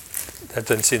 That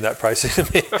doesn't seem that pricey to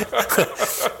me.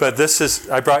 But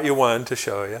I brought you one to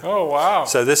show you. Oh, wow.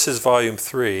 So this is volume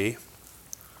 3.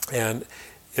 And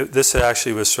this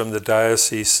actually was from the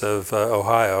Diocese of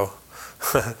Ohio.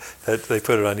 That they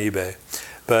put it on eBay.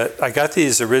 But I got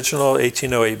these original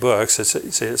 1808 books. It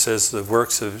says the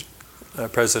works of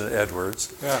President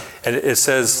Edwards. Yeah. And it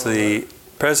says the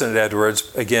President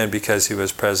Edwards, again, because he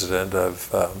was president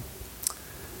of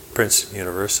Princeton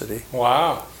University.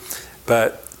 Wow.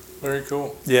 But very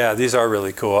cool. Yeah, these are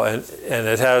really cool. And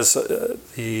it has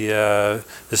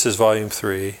this is volume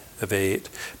 3 of 8,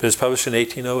 but it's published in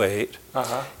 1808.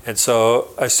 Uh-huh. And so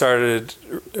I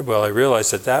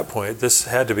realized at that point this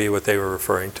had to be what they were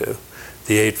referring to,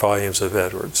 the 8 volumes of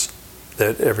Edwards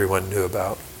that everyone knew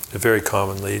about. Very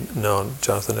commonly known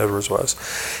Jonathan Edwards was.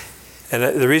 And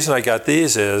the reason I got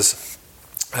these is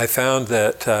I found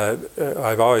that,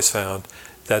 I've always found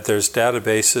that there's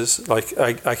databases, like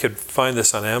I could find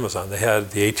this on Amazon. They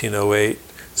had the 1808,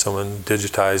 someone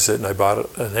digitized it, and I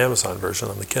bought an Amazon version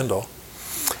on the Kindle.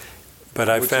 But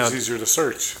I found it's easier to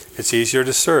search. It's easier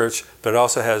to search, but it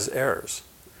also has errors.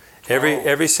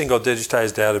 Every single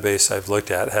digitized database I've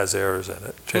looked at has errors in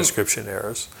it, transcription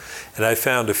errors. And I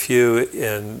found a few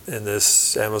in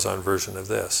this Amazon version of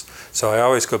this. So I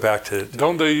always go back to...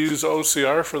 Don't they use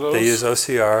OCR for those? They use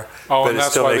OCR, but it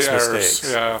still makes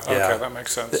mistakes. Yeah, okay, that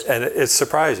makes sense. And it's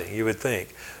surprising, you would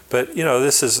think. But,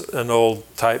 this is an old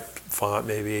type font,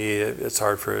 maybe it's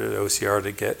hard for OCR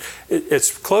to get.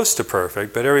 It's close to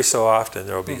perfect, but every so often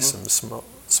there will be some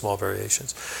small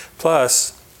variations.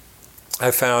 Plus, I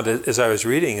found as I was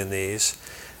reading in these,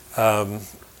 I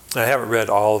haven't read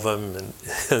all of them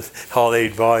and all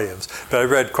 8 volumes, but I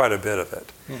read quite a bit of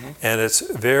it. And it's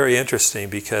very interesting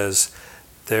because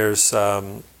there's,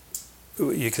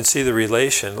 you can see the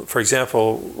relation. For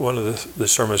example, one of the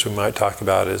sermons we might talk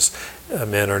about is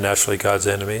men are naturally God's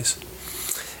enemies.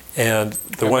 And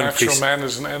the natural man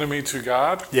is an enemy to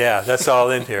God? Yeah, that's all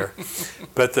in here.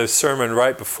 But the sermon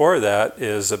right before that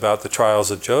is about the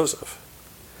trials of Joseph.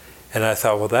 And I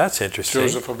thought, well, that's interesting.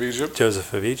 Joseph of Egypt?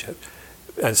 Joseph of Egypt.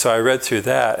 And so I read through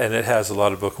that, and it has a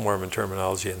lot of Book of Mormon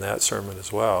terminology in that sermon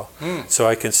as well. So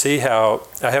I can see how,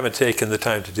 I haven't taken the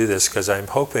time to do this because I'm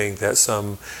hoping that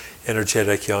some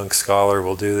energetic young scholar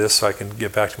will do this so I can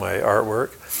get back to my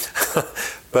artwork.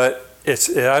 But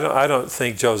I don't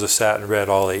think Joseph sat and read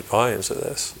all 8 volumes of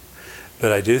this,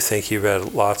 but I do think he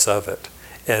read lots of it.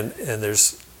 And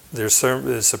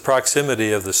there's a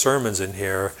proximity of the sermons in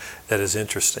here that is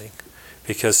interesting,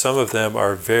 because some of them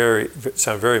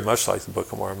sound very much like the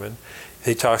Book of Mormon.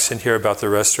 He talks in here about the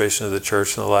restoration of the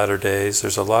church in the latter days.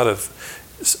 There's a lot of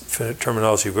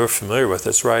terminology we're familiar with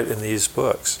that's right in these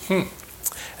books.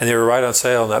 And they were right on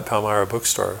sale in that Palmyra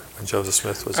bookstore when Joseph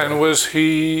Smith was there. And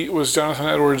was Jonathan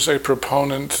Edwards a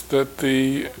proponent that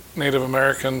the Native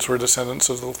Americans were descendants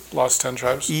of the Lost 10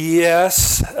 Tribes?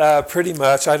 Yes, pretty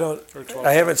much.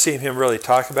 I haven't seen him really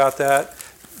talk about that,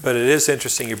 but it is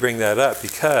interesting you bring that up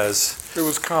because... It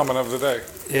was common of the day.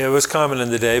 It was common in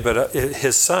the day, but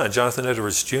his son, Jonathan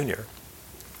Edwards Jr.,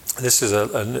 this is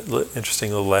an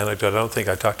interesting little anecdote. I don't think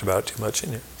I talked about it too much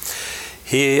in here.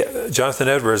 Jonathan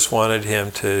Edwards wanted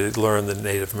him to learn the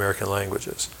Native American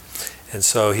languages. And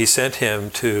so he sent him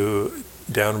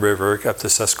downriver, up the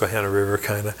Susquehanna River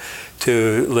kind of,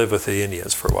 to live with the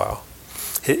Indians for a while.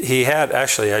 He had,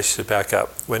 actually, I should back up.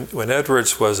 When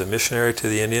Edwards was a missionary to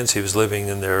the Indians, he was living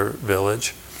in their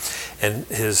village. And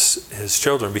his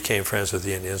children became friends with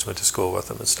the Indians, went to school with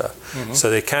them and stuff.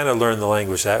 So they kind of learned the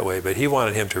language that way, but he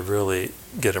wanted him to really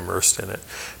get immersed in it.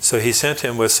 So he sent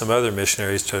him with some other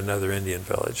missionaries to another Indian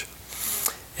village.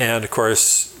 And of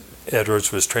course,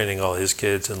 Edwards was training all his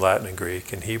kids in Latin and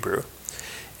Greek and Hebrew.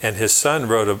 And his son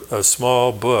wrote a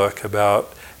small book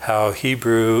about how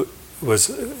Hebrew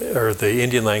the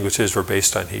Indian languages were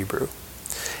based on Hebrew.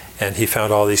 And he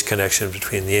found all these connections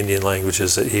between the Indian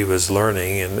languages that he was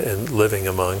learning and living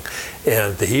among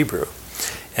and the Hebrew.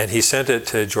 And he sent it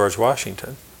to George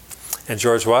Washington. And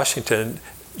George Washington,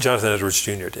 Jonathan Edwards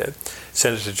Jr. did,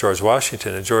 sent it to George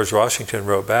Washington. And George Washington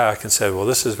wrote back and said, well,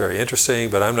 this is very interesting,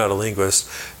 but I'm not a linguist.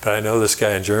 But I know this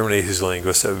guy in Germany who's a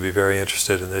linguist that would be very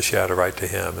interested in this. You ought to write to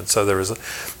him. And so there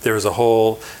was a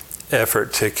whole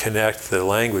effort to connect the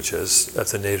languages of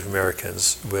the Native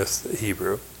Americans with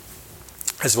Hebrew,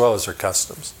 as well as their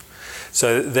customs.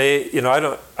 So they, I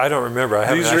don't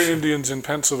remember. These are Indians in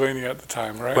Pennsylvania at the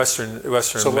time, right? Western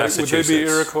so Massachusetts. Would they be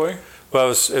Iroquois? Well,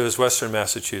 it was Western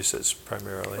Massachusetts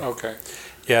primarily. Okay.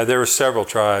 Yeah, there were several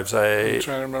tribes. I'm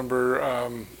trying to remember.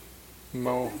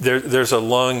 There's a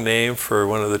long name for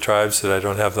one of the tribes that I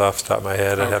don't have off the top of my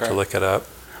head. I'd have to look it up.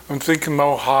 I'm thinking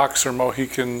Mohawks or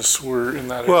Mohicans were in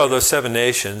that area. Well, those 7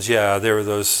 nations, yeah, there were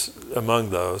those among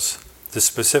those. The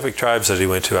specific tribes that he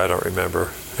went to, I don't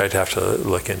remember. I'd have to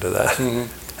look into that.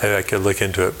 Mm-hmm. I could look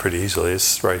into it pretty easily.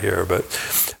 It's right here, but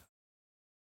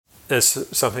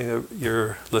it's something that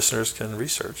your listeners can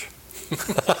research.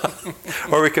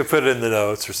 Or we could put it in the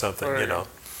notes or something,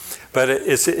 But it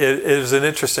is an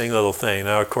interesting little thing.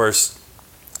 Now, of course,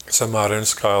 some modern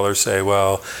scholars say,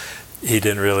 well, he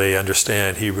didn't really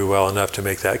understand Hebrew well enough to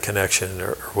make that connection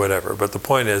or whatever. But the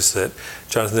point is that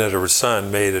Jonathan Edwards'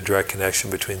 son made a direct connection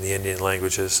between the Indian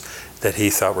languages that he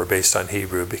thought were based on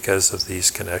Hebrew because of these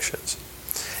connections.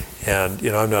 And,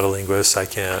 I'm not a linguist, I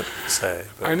can't say.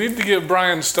 But. I need to get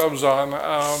Brian Stubbs on.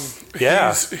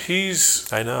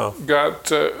 He's I know.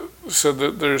 Got said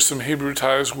that there's some Hebrew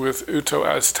ties with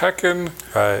Uto-Aztecan,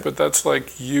 right. But that's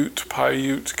like Ute,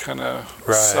 Paiute, kind of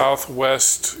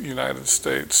southwest United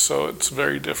States, so it's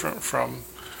very different from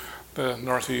the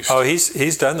Northeast. Oh,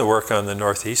 he's done the work on the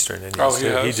Northeastern Indians too.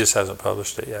 Has? He just hasn't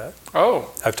published it yet.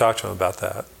 Oh. I've talked to him about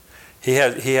that. He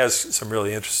has some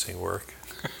really interesting work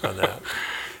on that.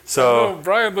 So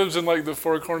Brian lives in like the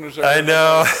Four Corners area. I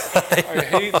know. I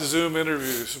hate Zoom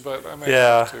interviews, but I may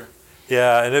have to.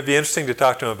 Yeah, and it'd be interesting to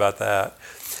talk to him about that.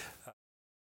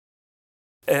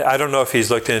 I don't know if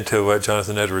he's looked into what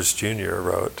Jonathan Edwards Jr.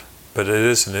 wrote, but it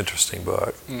is an interesting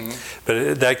book. Mm-hmm.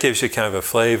 But that gives you kind of a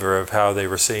flavor of how they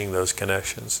were seeing those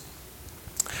connections.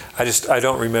 I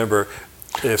don't remember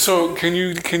if. So can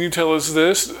you tell us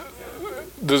this?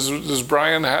 Does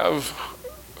Brian have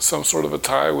some sort of a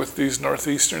tie with these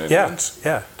Northeastern Indians?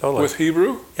 Yeah, totally. With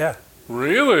Hebrew? Yeah.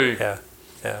 Really? Yeah.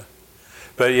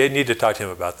 But you need to talk to him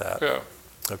about that. Yeah.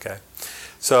 Okay.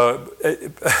 So,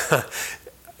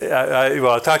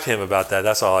 I'll talk to him about that.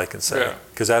 That's all I can say.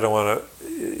 Because I don't want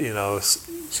to,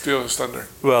 steal his thunder.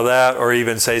 Well, that, or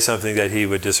even say something that he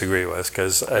would disagree with,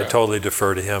 because I totally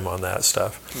defer to him on that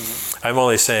stuff. Mm-hmm. I'm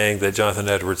only saying that Jonathan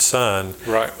Edwards' son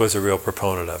was a real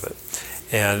proponent of it.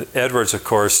 And Edwards, of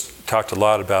course, talked a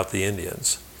lot about the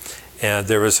Indians. And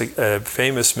there was a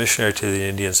famous missionary to the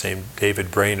Indians named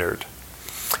David Brainerd,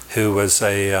 who was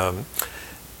I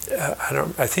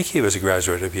think he was a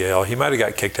graduate of Yale. He might have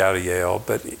got kicked out of Yale,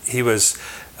 but he was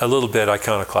a little bit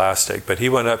iconoclastic. But he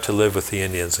went up to live with the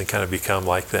Indians and kind of become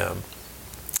like them.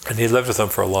 And he lived with them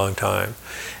for a long time.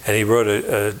 And he wrote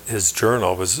his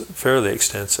journal was fairly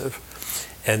extensive.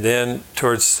 And then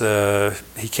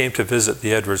he came to visit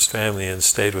the Edwards family and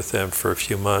stayed with them for a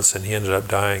few months, and he ended up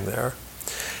dying there.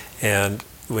 And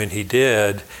when he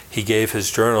did, he gave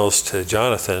his journals to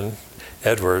Jonathan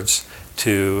Edwards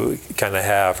to kind of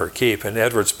have or keep, and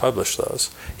Edwards published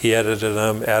those. He edited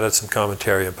them, added some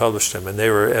commentary, and published them, and they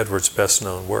were Edwards'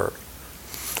 best-known work.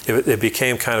 It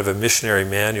became kind of a missionary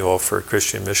manual for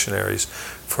Christian missionaries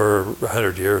for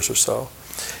 100 years or so.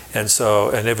 And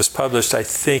it was published, I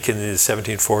think, in the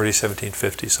 1740s,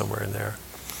 1750s, somewhere in there.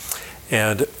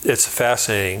 And it's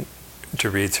fascinating to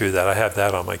read through that. I have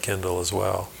that on my Kindle as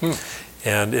well.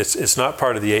 And it's not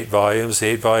part of the 8 volumes. The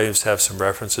 8 volumes have some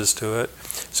references to it.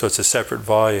 So it's a separate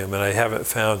volume, and I haven't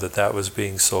found that was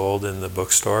being sold in the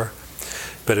bookstore.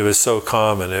 But it was so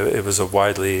common. It was a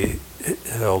widely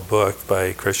held book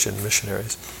by Christian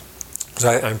missionaries. So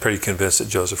I'm pretty convinced that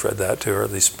Joseph read that too, or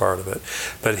at least part of it.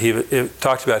 But it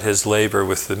talked about his labor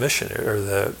with the missionary,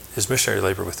 or his missionary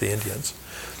labor with the Indians.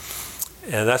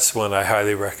 And that's one I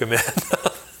highly recommend.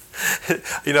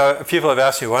 People have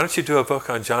asked me, why don't you do a book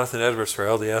on Jonathan Edwards for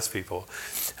LDS people?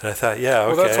 And I thought, okay.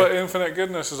 Well, that's what Infinite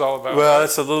Goodness is all about. Well,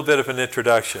 it's a little bit of an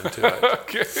introduction to it.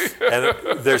 Okay.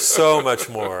 And there's so much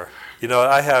more.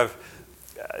 I have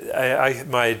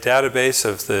my database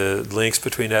of the links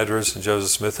between Edwards and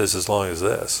Joseph Smith is as long as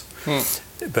this.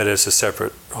 But it's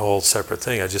a whole separate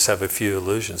thing. I just have a few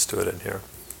allusions to it in here.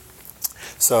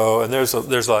 So, and there's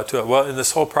a lot to it. Well, in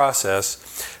this whole process,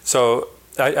 so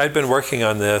I'd been working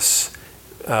on this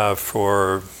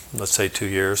for, let's say, 2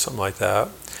 years, something like that.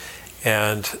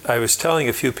 And I was telling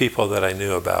a few people that I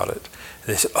knew about it. And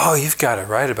they said, "Oh, you've got to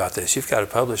write about this. You've got to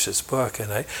publish this book."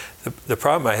 And the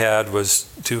problem I had was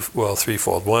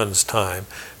threefold. One's time,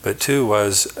 but two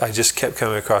was I just kept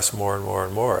coming across more and more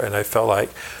and more. And I felt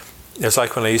like it's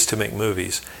like when I used to make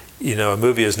movies. You know, a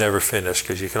movie is never finished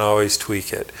because you can always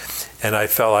tweak it. And I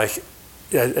felt like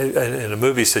in a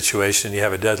movie situation, you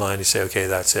have a deadline. You say, "Okay,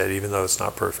 that's it," even though it's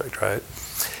not perfect, right?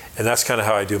 And that's kind of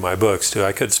how I do my books too.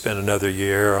 I could spend another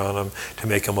year on them to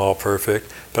make them all perfect,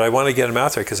 but I want to get them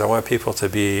out there because I want people to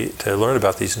learn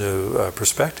about these new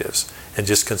perspectives and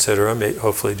just consider them.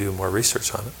 Hopefully, do more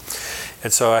research on it.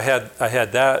 And so I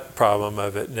had that problem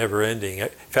of it never ending. In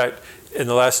fact, in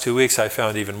the last 2 weeks, I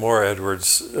found even more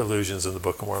Edwards allusions in the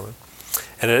Book of Mormon,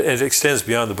 and it extends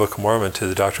beyond the Book of Mormon to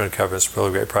the Doctrine and Covenants, Pearl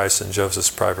of Great Price, and Joseph's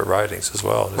private writings as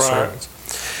well, and his sermons.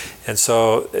 And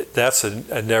so that's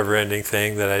a never-ending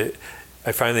thing that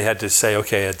I finally had to say,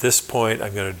 okay, at this point,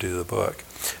 I'm going to do the book.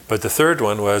 But the third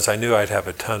one was I knew I'd have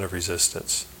a ton of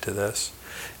resistance to this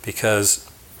because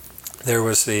there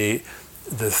was the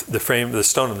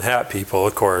stone in the hat people,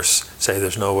 of course, say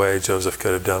there's no way Joseph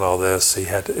could have done all this. He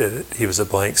was a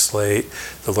blank slate.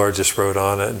 The Lord just wrote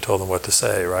on it and told him what to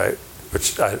say, right?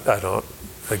 Which I don't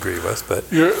agree with, but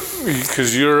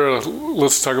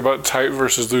let's talk about tight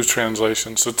versus loose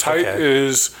translation. So tight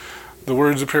is the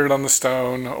words appeared on the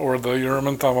stone or the Urim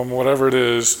and Thummim, whatever it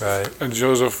is, right. And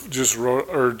Joseph just wrote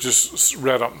or just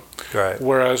read them. Right.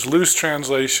 Whereas loose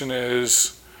translation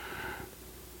is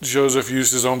Joseph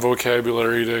used his own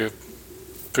vocabulary to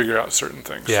figure out certain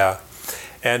things. Yeah,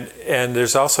 and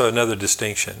there's also another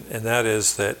distinction, and that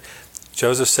is that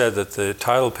Joseph said that the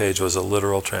title page was a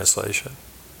literal translation.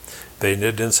 They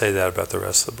didn't say that about the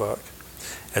rest of the book.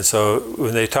 And so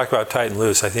when they talk about tight and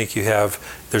loose, I think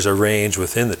there's a range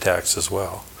within the text as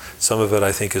well. Some of it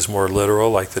I think is more literal,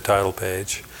 like the title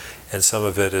page, and some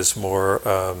of it is more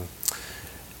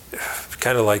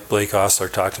kind of like Blake Ostler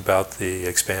talked about the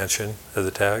expansion of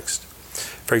the text.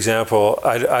 For example,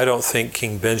 I don't think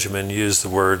King Benjamin used the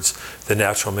words, "the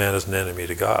natural man is an enemy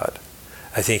to God."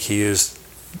 I think he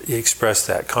expressed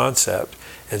that concept.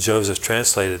 And Joseph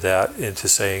translated that into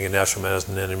saying a natural man is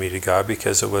an enemy to God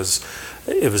because it was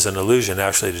an allusion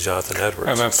actually to Jonathan Edwards.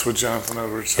 And that's what Jonathan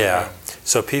Edwards said. Yeah.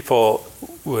 So people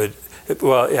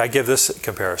I give this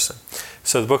comparison.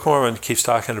 So the Book of Mormon keeps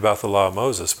talking about the law of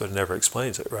Moses, but it never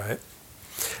explains it, right?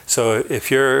 So if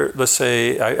let's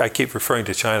say, I keep referring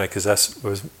to China because that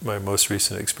was my most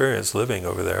recent experience living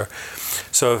over there.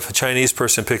 So if a Chinese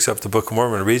person picks up the Book of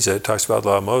Mormon and reads it talks about the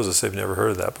law of Moses, they've never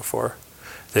heard of that before.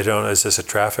 They don't, is this a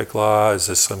traffic law? Is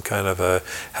this some kind of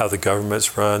how the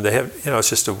government's run? They have, it's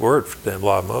just a word for them,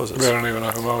 law of Moses. They don't even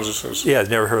know who Moses is. Yeah,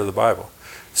 they've never heard of the Bible.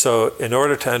 So in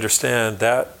order to understand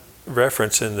that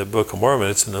reference in the Book of Mormon,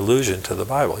 it's an allusion to the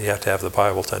Bible. You have to have the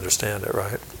Bible to understand it,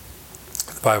 right?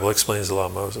 The Bible explains the law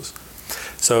of Moses.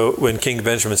 So when King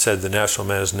Benjamin said the natural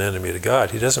man is an enemy to God,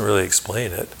 he doesn't really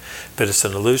explain it, but it's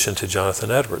an allusion to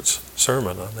Jonathan Edwards'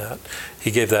 sermon on that.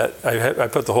 He gave that, I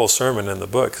put the whole sermon in the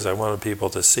book because I wanted people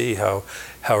to see how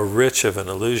rich of an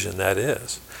allusion that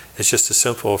is. It's just a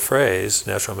simple phrase,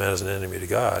 natural man is an enemy to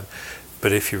God,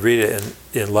 but if you read it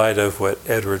in light of what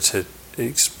Edwards had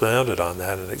expounded on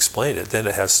that and explained it, then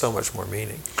it has so much more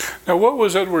meaning. Now, what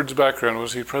was Edwards' background?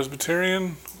 Was he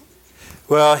Presbyterian?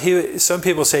 Well, some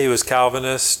people say he was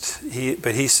Calvinist,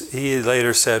 but he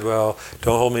later said, well,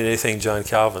 don't hold me to anything John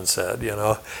Calvin said,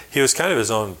 He was kind of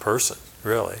his own person,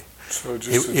 really. So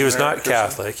he was not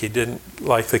Catholic. He didn't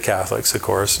like the Catholics, of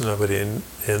course. Nobody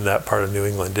in that part of New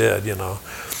England did,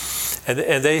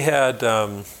 And they had...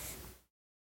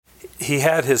 he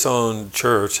had his own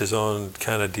church, his own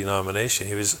kind of denomination.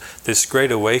 This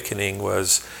Great Awakening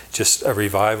was just a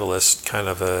revivalist kind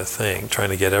of a thing, trying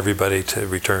to get everybody to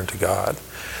return to God.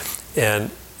 And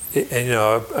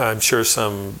I'm sure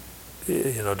some,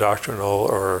 doctrinal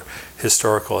or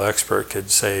historical expert could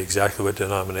say exactly what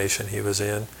denomination he was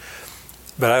in.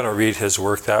 But I don't read his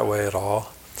work that way at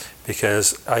all,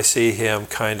 because I see him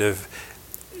kind of,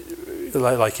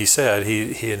 like he said,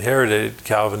 he inherited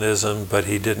Calvinism, but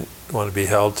he didn't want to be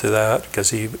held to that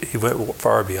because he went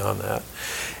far beyond that.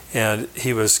 And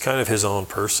he was kind of his own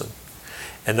person.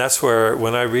 And that's where,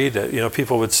 when I read it,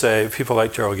 people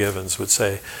like Gerald Givens would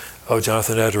say, oh,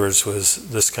 Jonathan Edwards was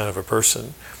this kind of a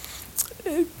person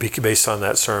based on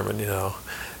that sermon, the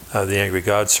Angry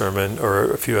God sermon,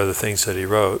 or a few other things that he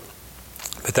wrote.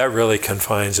 But that really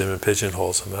confines him and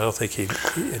pigeonholes him. I don't think he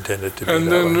intended to be that way.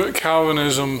 And then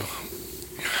Calvinism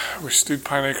I wish Steve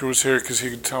Pineacre was here because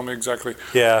he could tell me exactly.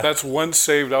 Yeah. That's once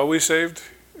saved, always saved?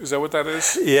 Is that what that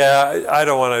is? Yeah, I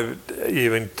don't want to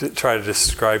even try to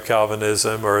describe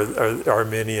Calvinism or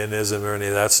Arminianism or any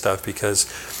of that stuff,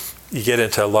 because you get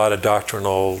into a lot of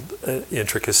doctrinal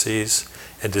intricacies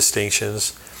and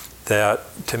distinctions that,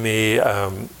 to me,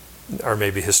 are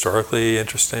maybe historically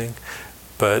interesting,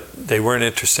 but they weren't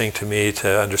interesting to me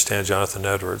to understand Jonathan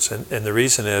Edwards. And the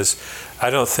reason is,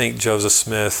 I don't think Joseph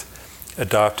Smith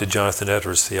adopted Jonathan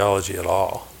Edwards' theology at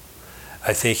all.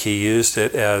 I think he used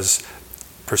it as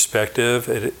perspective.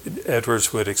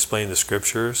 Edwards would explain the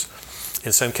scriptures.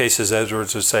 In some cases,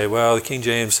 Edwards would say, well, the King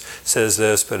James says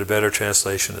this, but a better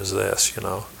translation is this,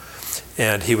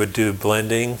 And he would do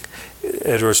blending.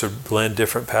 Edwards would blend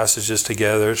different passages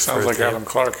together. Sounds like Adam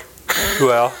Clark.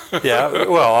 Well, yeah,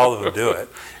 well, all of them do it.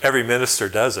 Every minister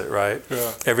does it, right?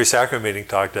 Yeah. Every sacrament meeting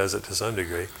talk does it to some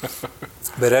degree.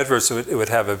 But Edwards would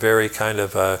have a very kind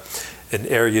of an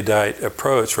erudite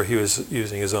approach where he was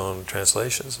using his own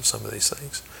translations of some of these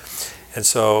things. And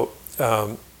so...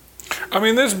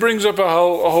 this brings up a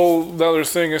whole other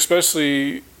thing,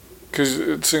 especially because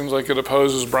it seems like it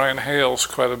opposes Brian Hales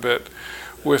quite a bit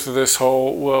with this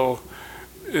whole,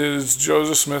 is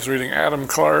Joseph Smith reading Adam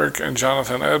Clark and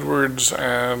Jonathan Edwards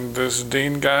and this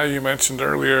Dean guy you mentioned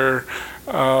earlier,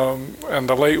 and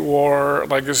the late war?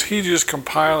 Like, is he just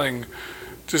compiling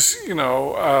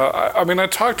I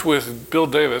talked with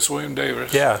William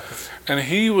Davis. Yeah. And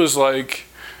he was like,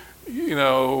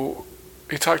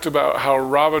 he talked about how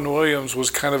Robin Williams was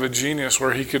kind of a genius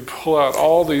where he could pull out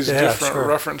all these different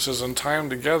references and tie them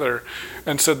together,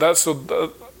 and said that's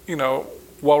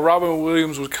while Robin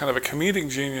Williams was kind of a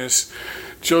comedic genius,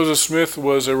 Joseph Smith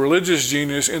was a religious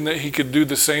genius in that he could do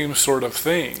the same sort of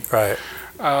thing. Right.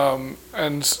 But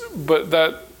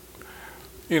that,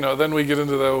 then we get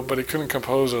into but he couldn't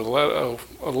compose a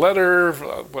letter.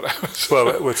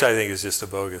 Which I think is just a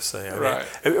bogus thing.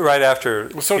 Right after.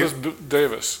 Well, so does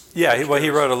Davis. Yeah, he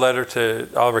wrote a letter to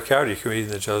Oliver Cowdery, reading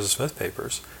the Joseph Smith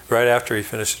papers, right after he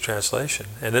finished the translation,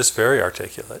 and it's very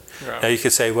articulate. Yeah. Now you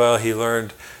could say, well, he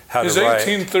learned how to write. His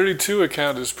 1832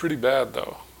 account is pretty bad,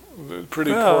 though.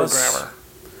 Pretty poor grammar.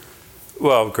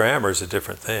 Well, grammar is a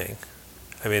different thing.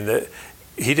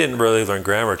 He didn't really learn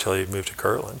grammar until he moved to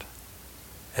Kirtland.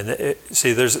 And this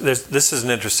is an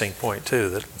interesting point, too,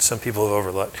 that some people have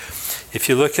overlooked. If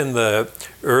you look in the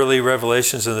early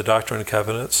revelations in the Doctrine and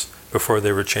Covenants, before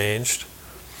they were changed,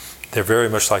 they're very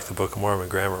much like the Book of Mormon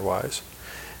grammar-wise.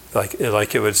 Like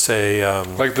it would say...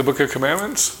 like the Book of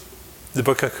Commandments? The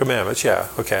Book of Commandments, yeah,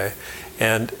 okay.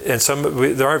 And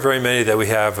there aren't very many that we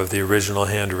have of the original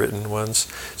handwritten ones.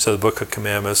 So the Book of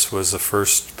Commandments was the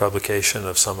first publication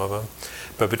of some of them.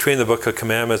 But between the Book of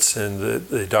Commandments and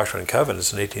the Doctrine and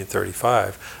Covenants in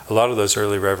 1835, a lot of those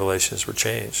early revelations were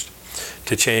changed.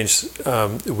 To change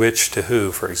which to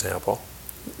who, for example.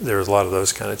 There was a lot of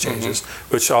those kind of changes,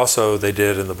 which also they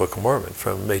did in the Book of Mormon.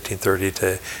 From 1830 to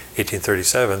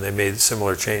 1837, they made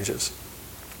similar changes.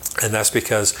 And that's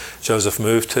because Joseph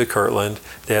moved to Kirtland.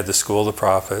 They had the School of the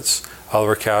Prophets,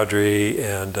 Oliver Cowdery,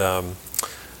 and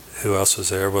who else was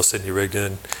there? Well, Sidney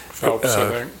Rigdon. Phelps, I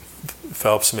think.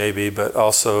 Phelps maybe, but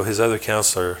also his other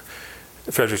counselor,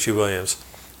 Frederick G. Williams.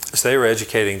 So they were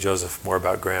educating Joseph more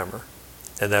about grammar.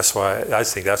 And I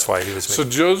think that's why he was... So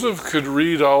Joseph could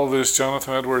read all this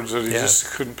Jonathan Edwards that he just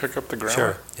couldn't pick up the grammar?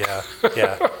 Sure,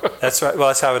 yeah. That's right. Well,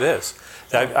 that's how it is.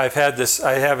 I've had this...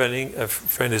 I have a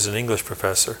friend who's an English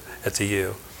professor at the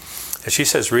U, and she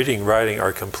says reading and writing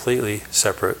are completely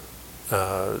separate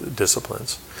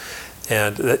disciplines.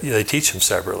 And they teach them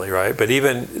separately, right? But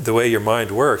even the way your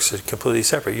mind works is completely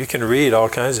separate. You can read all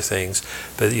kinds of things,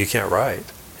 but you can't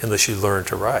write unless you learn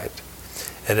to write.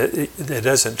 And it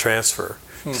doesn't transfer.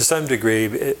 To some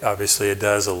degree, obviously it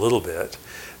does a little bit.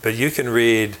 But you can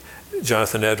read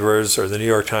Jonathan Edwards or the New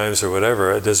York Times or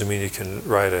whatever. It doesn't mean you can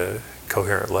write a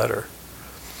coherent letter.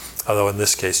 Although in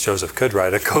this case, Joseph could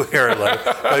write a coherent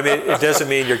letter. But it doesn't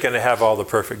mean you're going to have all the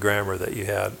perfect grammar that you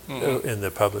had in the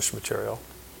published material.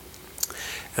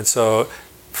 And so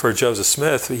for Joseph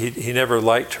Smith, he never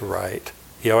liked to write.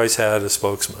 He always had a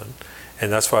spokesman. And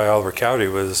that's why Oliver Cowdery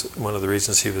was one of the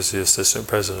reasons he was the assistant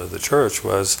president of the church,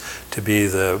 was to be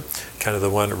the kind of the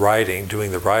one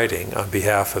doing the writing on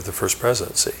behalf of the first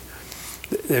presidency.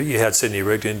 You had Sidney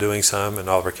Rigdon doing some and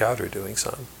Oliver Cowdery doing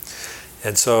some.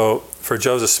 And so for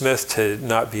Joseph Smith to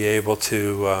not be able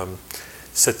to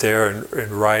sit there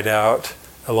and write out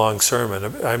a long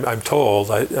sermon, I'm told,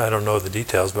 I don't know the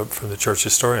details, but from the church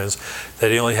historians,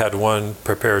 that he only had one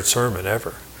prepared sermon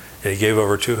ever. And he gave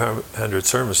over 200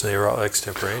 sermons, and they were all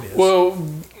extemporaneous. Well,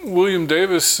 William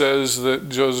Davis says that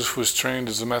Joseph was trained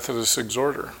as a Methodist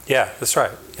exhorter. Yeah, that's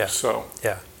right. Yeah. So.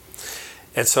 Yeah.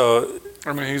 And so.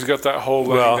 I mean, he's got that whole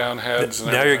laying down heads.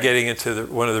 And now you're getting into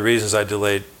one of the reasons I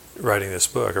delayed writing this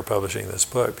book or publishing this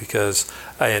book, because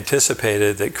I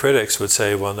anticipated that critics would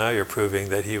say, well, now you're proving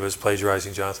that he was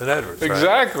plagiarizing Jonathan Edwards.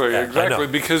 Exactly, right? exactly.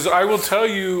 Because I will tell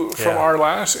you from our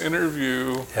last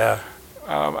interview,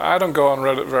 I don't go on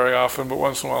Reddit very often, but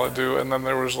once in a while I do. And then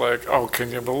there was like, oh,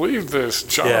 can you believe this?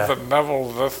 Jonathan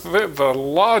Neville, the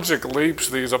logic leaps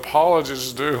these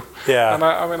apologists do. Yeah. And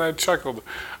I chuckled.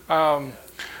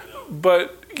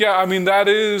 But yeah, I mean, that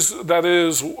is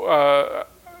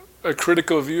a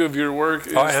critical view of your work.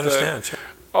 Is I understand. That,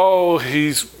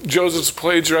 Joseph's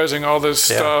plagiarizing all this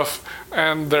stuff,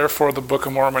 and therefore the Book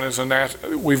of Mormon is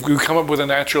we've come up with a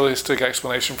naturalistic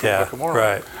explanation for the Book of Mormon.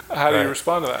 Right. How do you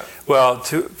respond to that? Well,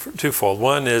 twofold.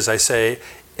 One is I say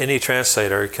any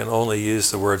translator can only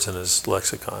use the words in his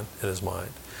lexicon, in his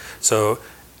mind. So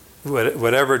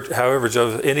however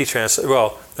Joseph, any translator,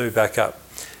 well, let me back up.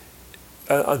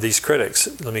 These critics,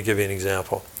 let me give you an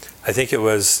example. I think it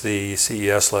was the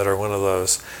CES letter, one of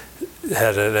those,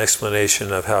 had an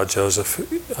explanation of how Joseph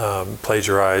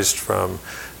plagiarized from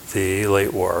the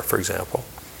late war, for example.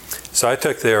 So I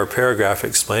took their paragraph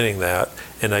explaining that,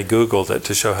 and I Googled it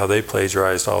to show how they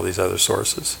plagiarized all these other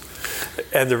sources.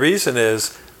 And the reason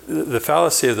is, the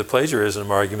fallacy of the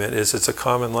plagiarism argument is it's a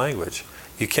common language.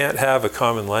 You can't have a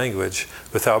common language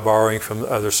without borrowing from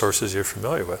other sources you're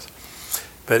familiar with.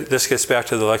 But this gets back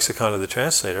to the lexicon of the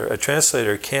translator. A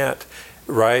translator can't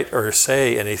write or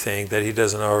say anything that he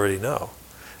doesn't already know.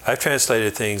 I've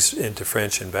translated things into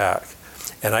French and back,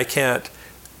 and I can't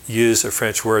use a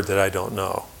French word that I don't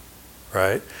know,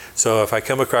 right? So if I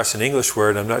come across an English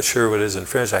word, I'm not sure what it is in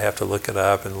French, I have to look it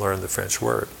up and learn the French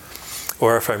word.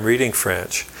 Or if I'm reading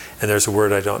French and there's a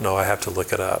word I don't know, I have to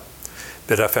look it up.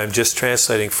 But if I'm just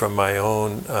translating from my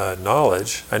own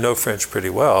knowledge, I know French pretty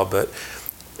well, but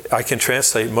I can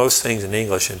translate most things in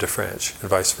English into French and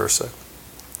vice versa.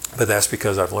 But that's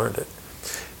because I've learned it.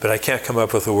 But I can't come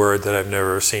up with a word that I've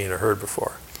never seen or heard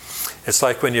before. It's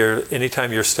like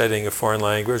anytime you're studying a foreign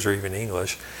language or even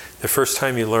English, the first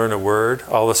time you learn a word,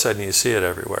 all of a sudden you see it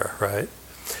everywhere, right?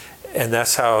 And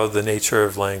that's how the nature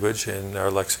of language in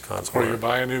our lexicons work. Or you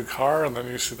buy a new car and then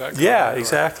you see that car. Yeah,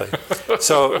 exactly.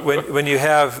 So when you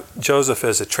have Joseph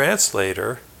as a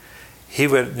translator, he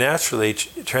would naturally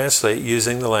translate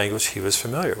using the language he was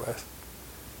familiar with.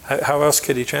 How else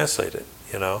could he translate it,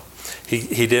 you know?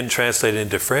 He didn't translate it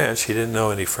into French. He didn't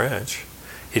know any French.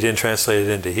 He didn't translate it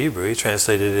into Hebrew. He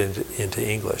translated it into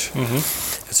English. Mm-hmm.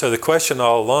 And so the question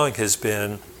all along has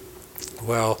been,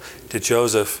 well, did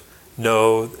Joseph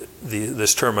know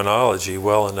this terminology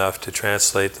well enough to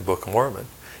translate the Book of Mormon?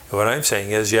 And what I'm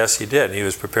saying is, yes, he did. And he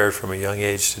was prepared from a young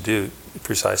age to do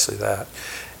precisely that.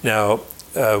 Now,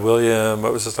 William,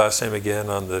 what was his last name again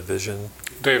on the vision?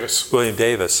 Davis. William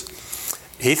Davis.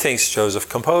 He thinks Joseph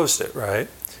composed it, right?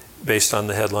 Based on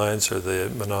the headlines or the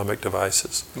mnemonic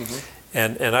devices. Mm-hmm.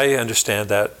 And I understand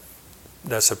that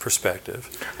that's a perspective.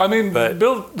 I mean,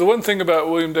 Bill, the one thing about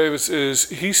William Davis is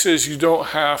he says you don't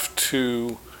have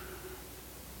to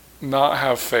not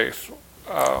have faith.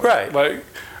 Right.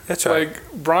 That's right. Like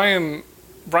Brian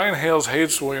Hales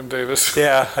hates William Davis.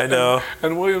 Yeah, I know.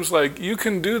 And William's like, you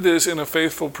can do this in a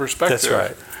faithful perspective. That's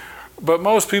right. But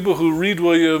most people who read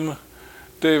William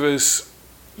Davis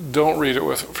don't read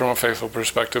it from a faithful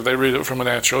perspective. They read it from a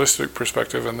naturalistic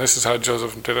perspective, and this is how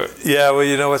Joseph did it. Yeah, well,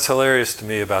 you know what's hilarious to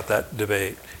me about that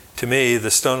debate? To me,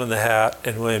 the stone in the hat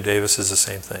and William Davis is the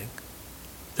same thing.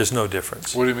 There's no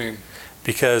difference. What do you mean?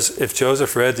 Because if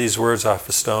Joseph read these words off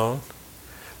a stone,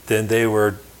 then they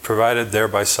were provided there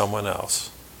by someone else,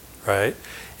 right?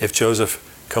 If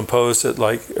Joseph composed it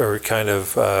or kind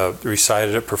of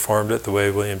recited it, performed it the way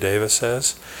William Davis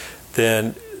says,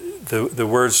 then the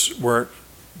words weren't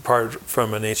part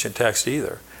from an ancient text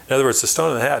either. In other words, the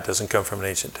stone in the hat doesn't come from an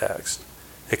ancient text.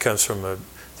 It comes from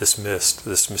this mist,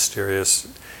 this mysterious,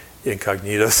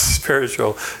 incognito,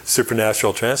 spiritual,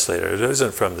 supernatural translator. It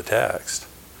isn't from the text.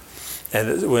 And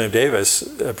William Davis'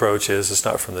 approach is it's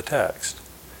not from the text.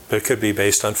 But it could be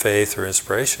based on faith or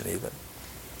inspiration even.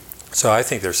 So I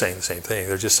think they're saying the same thing.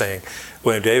 They're just saying,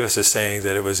 William Davis is saying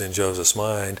that it was in Joseph's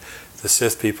mind. The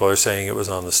Sith people are saying it was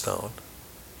on the stone.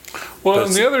 Well,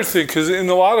 and the other thing, because in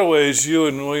a lot of ways, you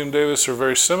and William Davis are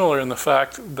very similar in the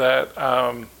fact that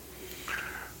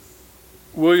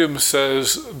Williams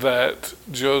says that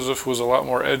Joseph was a lot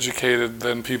more educated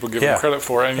than people give him credit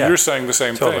for, and you're saying the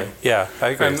same thing. Yeah, I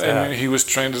agree with that. And he was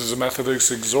trained as a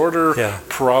Methodist exhorter, Yeah.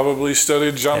 probably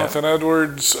studied Jonathan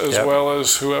Edwards as well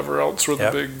as whoever else were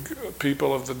the big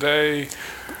people of the day.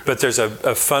 But there's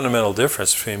a fundamental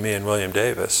difference between me and William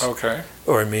Davis. Okay.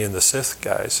 Or me and the Sith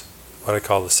guys, what I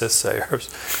call the Sith sayers.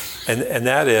 And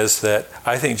that is that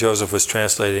I think Joseph was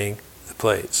translating the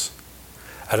plates.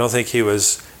 I don't think he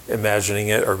was imagining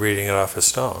it or reading it off a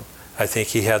stone. I think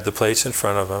he had the plates in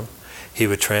front of him. He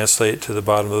would translate to the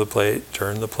bottom of the plate,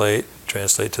 turn the plate,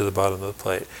 translate to the bottom of the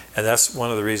plate. And that's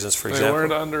one of the reasons, for example... They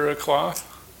weren't under a cloth?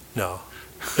 No.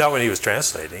 Not when he was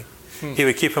translating. He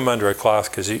would keep them under a cloth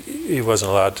because he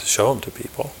wasn't allowed to show them to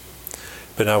people.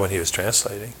 But not when he was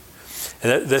translating.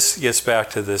 And this gets back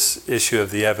to this issue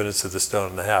of the evidence of the stone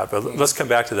in the hat. But let's come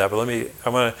back to that. But I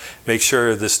want to make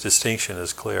sure this distinction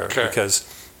is clear. Okay. Because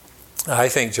I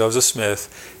think Joseph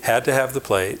Smith had to have the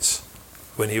plates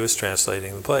when he was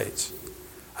translating the plates.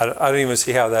 I don't even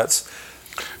see how that's...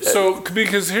 So,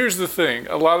 because here's the thing,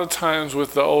 a lot of times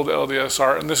with the old LDS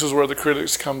art, and this is where the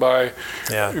critics come by,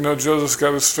 Joseph's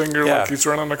got his finger like he's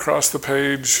running across the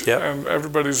page, and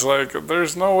everybody's like,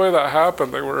 there's no way that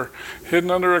happened. They were hidden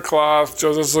under a cloth,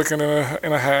 Joseph's looking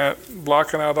in a hat,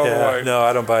 blocking out all the light. No,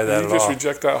 I don't buy that at all. You just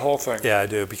reject that whole thing. Yeah, I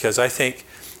do, because I think...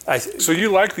 So you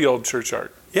like the old church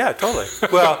art? Yeah, totally.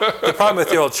 Well, the problem with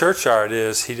the old church art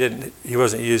is he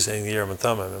wasn't using the Urim and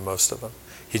Thummim in most of them.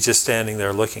 He's just standing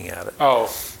there looking at it. Oh.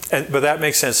 But that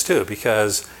makes sense too,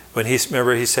 because when he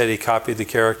said he copied the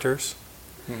characters?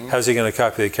 How's he going to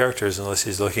copy the characters unless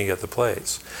he's looking at the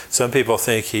plates? Some people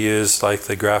think he used like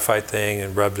the graphite thing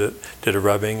and did a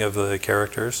rubbing of the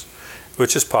characters,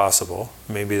 which is possible.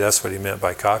 Maybe that's what he meant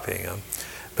by copying them.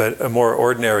 But a more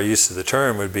ordinary use of the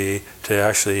term would be to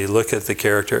actually look at the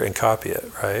character and copy it,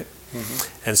 right?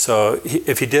 And so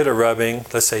if he did a rubbing,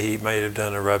 let's say he might have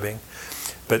done a rubbing,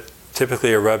 but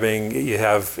typically a rubbing, you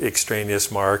have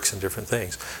extraneous marks and different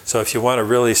things. So if you want to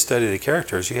really study the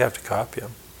characters, you have to copy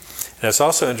them. And it's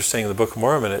also interesting in the Book of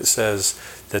Mormon, it says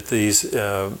that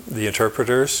the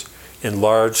interpreters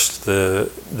enlarged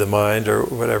the mind or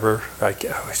whatever. I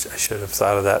should have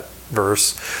thought of that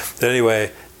verse. But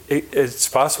anyway, it's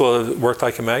possible it worked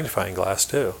like a magnifying glass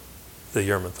too, the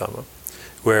Urim and Thummim,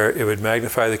 where it would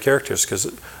magnify the characters, because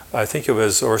I think it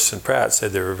was Orson Pratt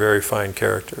said they were very fine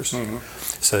characters.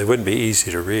 So they wouldn't be easy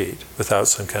to read without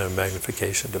some kind of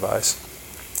magnification device.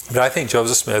 But I think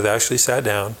Joseph Smith actually sat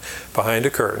down behind a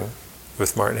curtain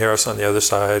with Martin Harris on the other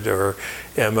side, or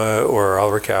Emma or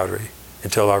Oliver Cowdery,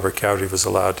 until Oliver Cowdery was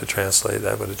allowed to translate.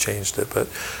 That would have changed it. But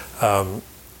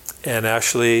and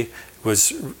actually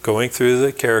was going through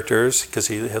the characters, because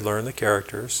he had learned the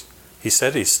characters. He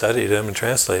said he studied them and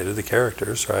translated the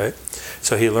characters, right?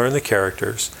 So he learned the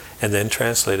characters and then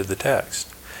translated the text.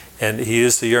 And he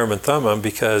used the Urim and Thummim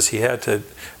because he had to,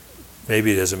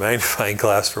 maybe as a magnifying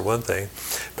glass for one thing,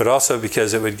 but also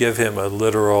because it would give him a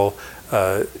literal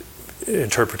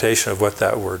interpretation of what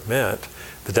that word meant.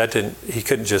 But he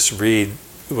couldn't just read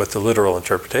what the literal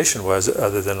interpretation was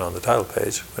other than on the title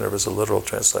page when it was a literal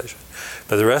translation.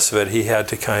 But the rest of it, he had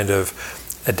to kind of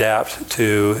adapt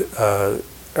to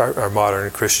our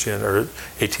modern Christian, or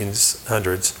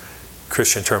 1800s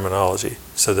Christian terminology,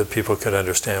 so that people could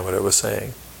understand what it was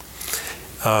saying.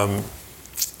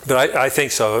 But I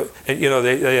think so. And,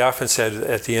 they often said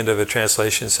at the end of a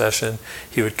translation session,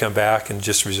 he would come back and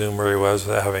just resume where he was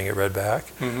without having it read back.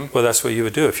 Well, that's what you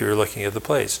would do if you were looking at the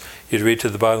plates. You'd read to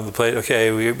the bottom of the plate,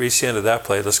 okay, we reached the end of that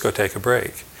plate, let's go take a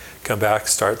break. Come back,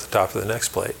 start at the top of the next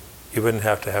plate. You wouldn't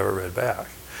have to have it read back.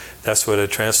 That's what a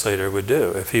translator would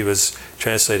do if he was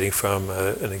translating from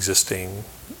an existing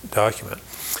document.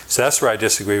 So that's where I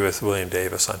disagree with William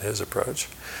Davis on his approach,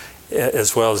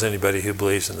 as well as anybody who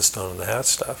believes in the stone and the hat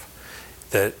stuff,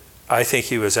 that I think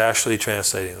he was actually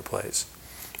translating the plates.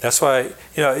 That's why,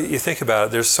 you think about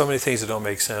it, there's so many things that don't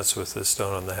make sense with the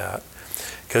stone and the hat.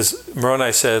 Because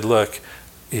Moroni said, look,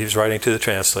 he was writing to the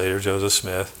translator, Joseph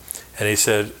Smith, and he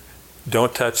said,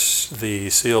 don't touch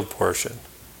the sealed portion,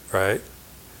 right?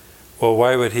 Well,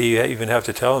 why would he even have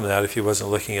to tell him that if he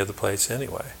wasn't looking at the plates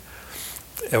anyway?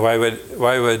 And why would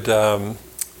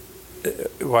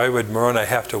Moroni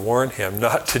have to warn him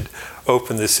not to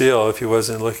open the seal if he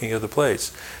wasn't looking at the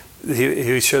plates?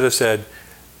 He should have said,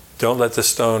 don't let the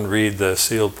stone read the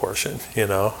sealed portion,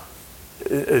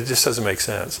 It just doesn't make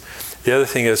sense. The other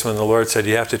thing is, when the Lord said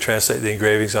you have to translate the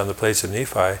engravings on the plates of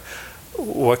Nephi,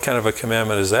 what kind of a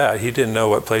commandment is that? He didn't know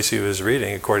what place he was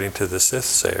reading according to the Sith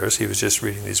sayers. He was just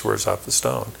reading these words off the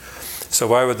stone. So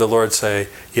why would the Lord say,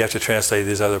 you have to translate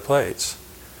these other plates?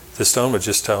 The stone would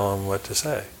just tell him what to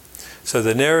say. So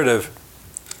the narrative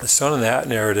the stone in the hat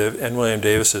narrative and William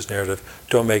Davis's narrative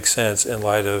don't make sense in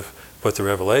light of what the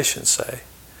Revelations say.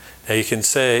 Now you can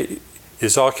say,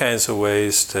 there's all kinds of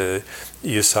ways to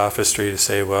use sophistry to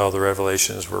say, well, the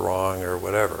Revelations were wrong or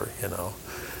whatever, you know.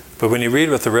 But when you read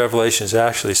what the Revelations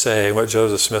actually say, what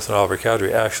Joseph Smith and Oliver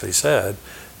Cowdery actually said,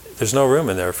 there's no room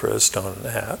in there for a stone in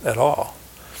the hat at all.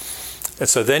 And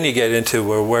so then you get into,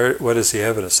 well, what is the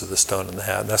evidence of the stone in the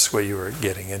hat? And that's what you were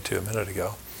getting into a minute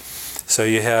ago. So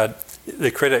you had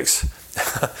the critics,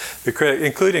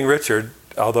 including Richard,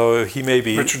 although he may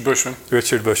be... Richard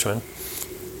Bushman.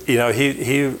 You know,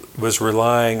 he was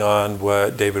relying on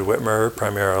what David Whitmer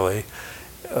primarily,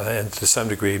 and to some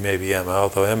degree maybe Emma,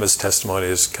 although Emma's testimony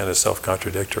is kind of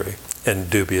self-contradictory and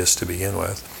dubious to begin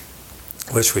with,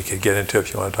 which we could get into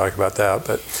if you want to talk about that.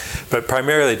 But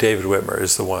primarily David Whitmer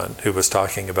is the one who was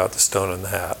talking about the stone in the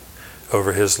hat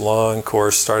over his long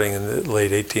course starting in the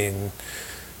late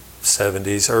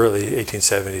 1870s, early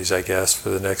 1870s, I guess, for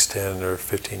the next 10 or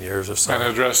 15 years or so. And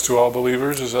addressed to all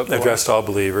believers, is that the Addressed to all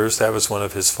believers. That was one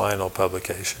of his final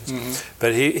publications. Mm-hmm.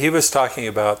 But he was talking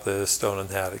about the stone in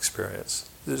the hat experience.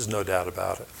 There's no doubt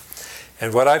about it.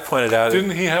 And what I pointed out...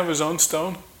 Didn't he have his own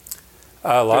stone?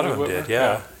 A lot of them did,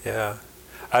 yeah.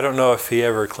 I don't know if he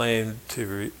ever claimed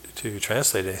to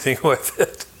translate anything with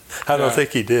it. I don't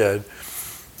think he did.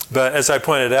 But as I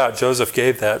pointed out, Joseph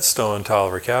gave that stone to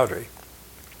Oliver Cowdery.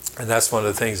 And that's one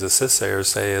of the things the soothsayers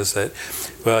say is that,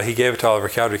 well, he gave it to Oliver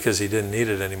Cowdery because he didn't need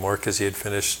it anymore because he had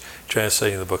finished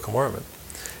translating the Book of Mormon.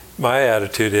 My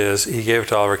attitude is he gave it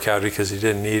to Oliver Cowdery because he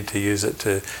didn't need to use it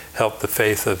to help the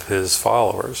faith of his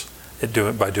followers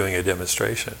by doing a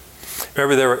demonstration.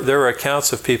 Remember, there were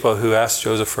accounts of people who asked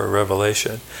Joseph for a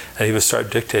revelation, and he would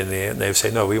start dictating it, and they would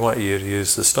say, no, we want you to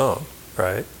use the stone,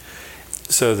 right?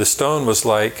 So the stone was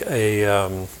like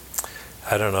a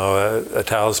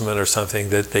talisman or something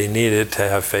that they needed to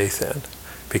have faith in,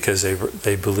 because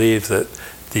they believed that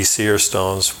these seer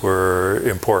stones were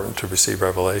important to receive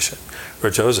revelation,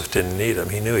 where Joseph didn't need them.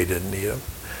 He knew he didn't need them,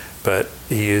 but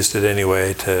he used it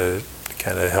anyway to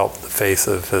kind of help the faith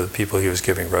of the people he was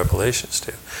giving revelations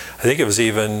to. I think it was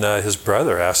even his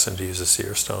brother asked him to use a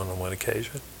seer stone on one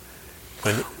occasion.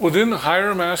 Well, didn't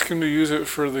Hiram ask him to use it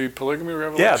for the polygamy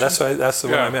revelation? Yeah, that's the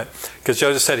one I meant. Because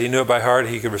Joseph said he knew it by heart,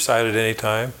 he could recite it any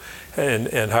time.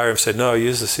 And Hiram said, no,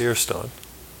 use the seer stone.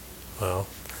 Well,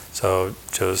 so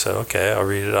Joseph said, okay, I'll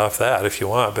read it off that if you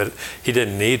want. But he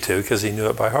didn't need to because he knew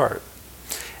it by heart.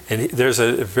 And there's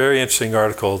a very interesting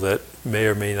article that may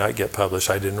or may not get published.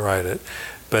 I didn't write it.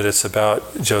 But it's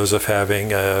about Joseph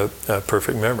having a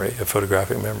perfect memory, a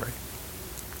photographic memory.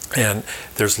 And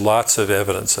there's lots of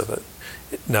evidence of it,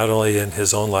 not only in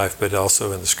his own life, but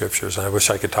also in the scriptures. And I wish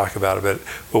I could talk about it, but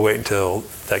we'll wait until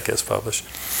that gets published.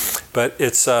 But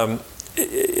it's, I've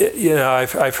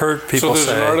heard people say... So there's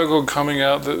an article coming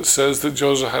out that says that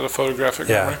Joseph had a photographic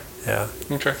memory? Yeah.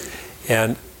 Okay.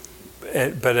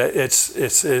 But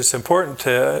it's important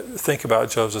to think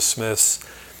about Joseph Smith's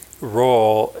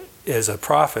role as a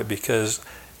prophet, because,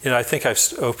 I think I've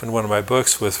opened one of my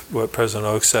books with what President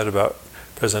Oaks said about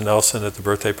President Nelson at the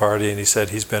birthday party, and he said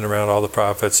he's been around all the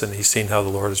prophets and he's seen how the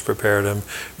Lord has prepared him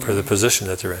for the position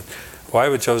that they're in. Why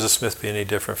would Joseph Smith be any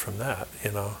different from that?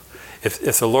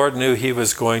 If the Lord knew he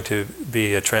was going to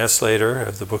be a translator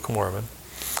of the Book of Mormon,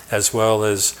 as well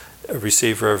as a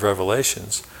receiver of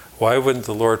revelations, why wouldn't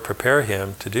the Lord prepare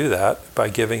him to do that by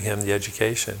giving him the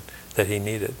education that he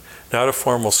needed? Not a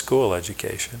formal school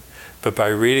education, but by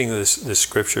reading the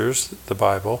scriptures, the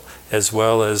Bible, as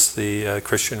well as the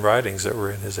Christian writings that were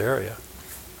in his area.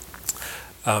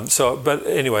 But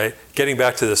anyway, getting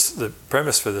back to the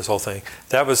premise for this whole thing,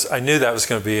 I knew that was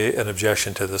going to be an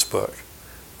objection to this book,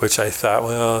 which I thought,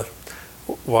 well,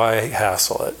 why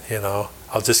hassle it?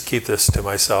 I'll just keep this to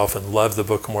myself and love the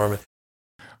Book of Mormon.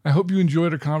 I hope you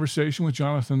enjoyed our conversation with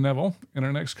Jonathan Neville. In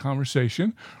our next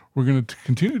conversation, we're going to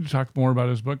continue to talk more about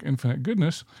his book, Infinite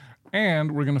Goodness,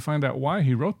 and we're going to find out why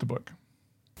he wrote the book.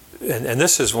 And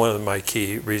this is one of my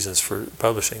key reasons for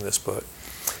publishing this book.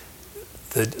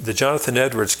 The Jonathan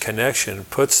Edwards connection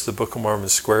puts the Book of Mormon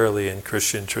squarely in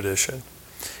Christian tradition.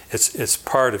 It's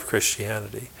part of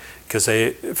Christianity, because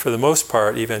for the most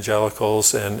part,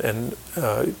 evangelicals and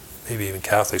maybe even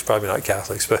Catholics, probably not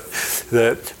Catholics, but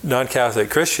the non-Catholic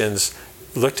Christians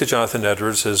look to Jonathan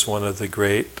Edwards as one of the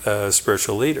great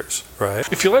spiritual leaders, right?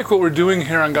 If you like what we're doing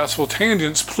here on Gospel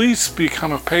Tangents, please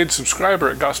become a paid subscriber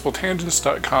at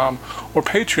gospeltangents.com or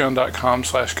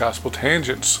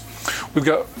patreon.com/gospeltangents. We've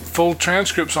got full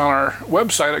transcripts on our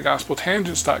website at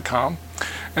gospeltangents.com,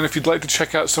 and if you'd like to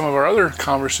check out some of our other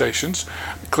conversations,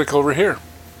 click over here.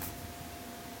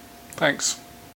 Thanks.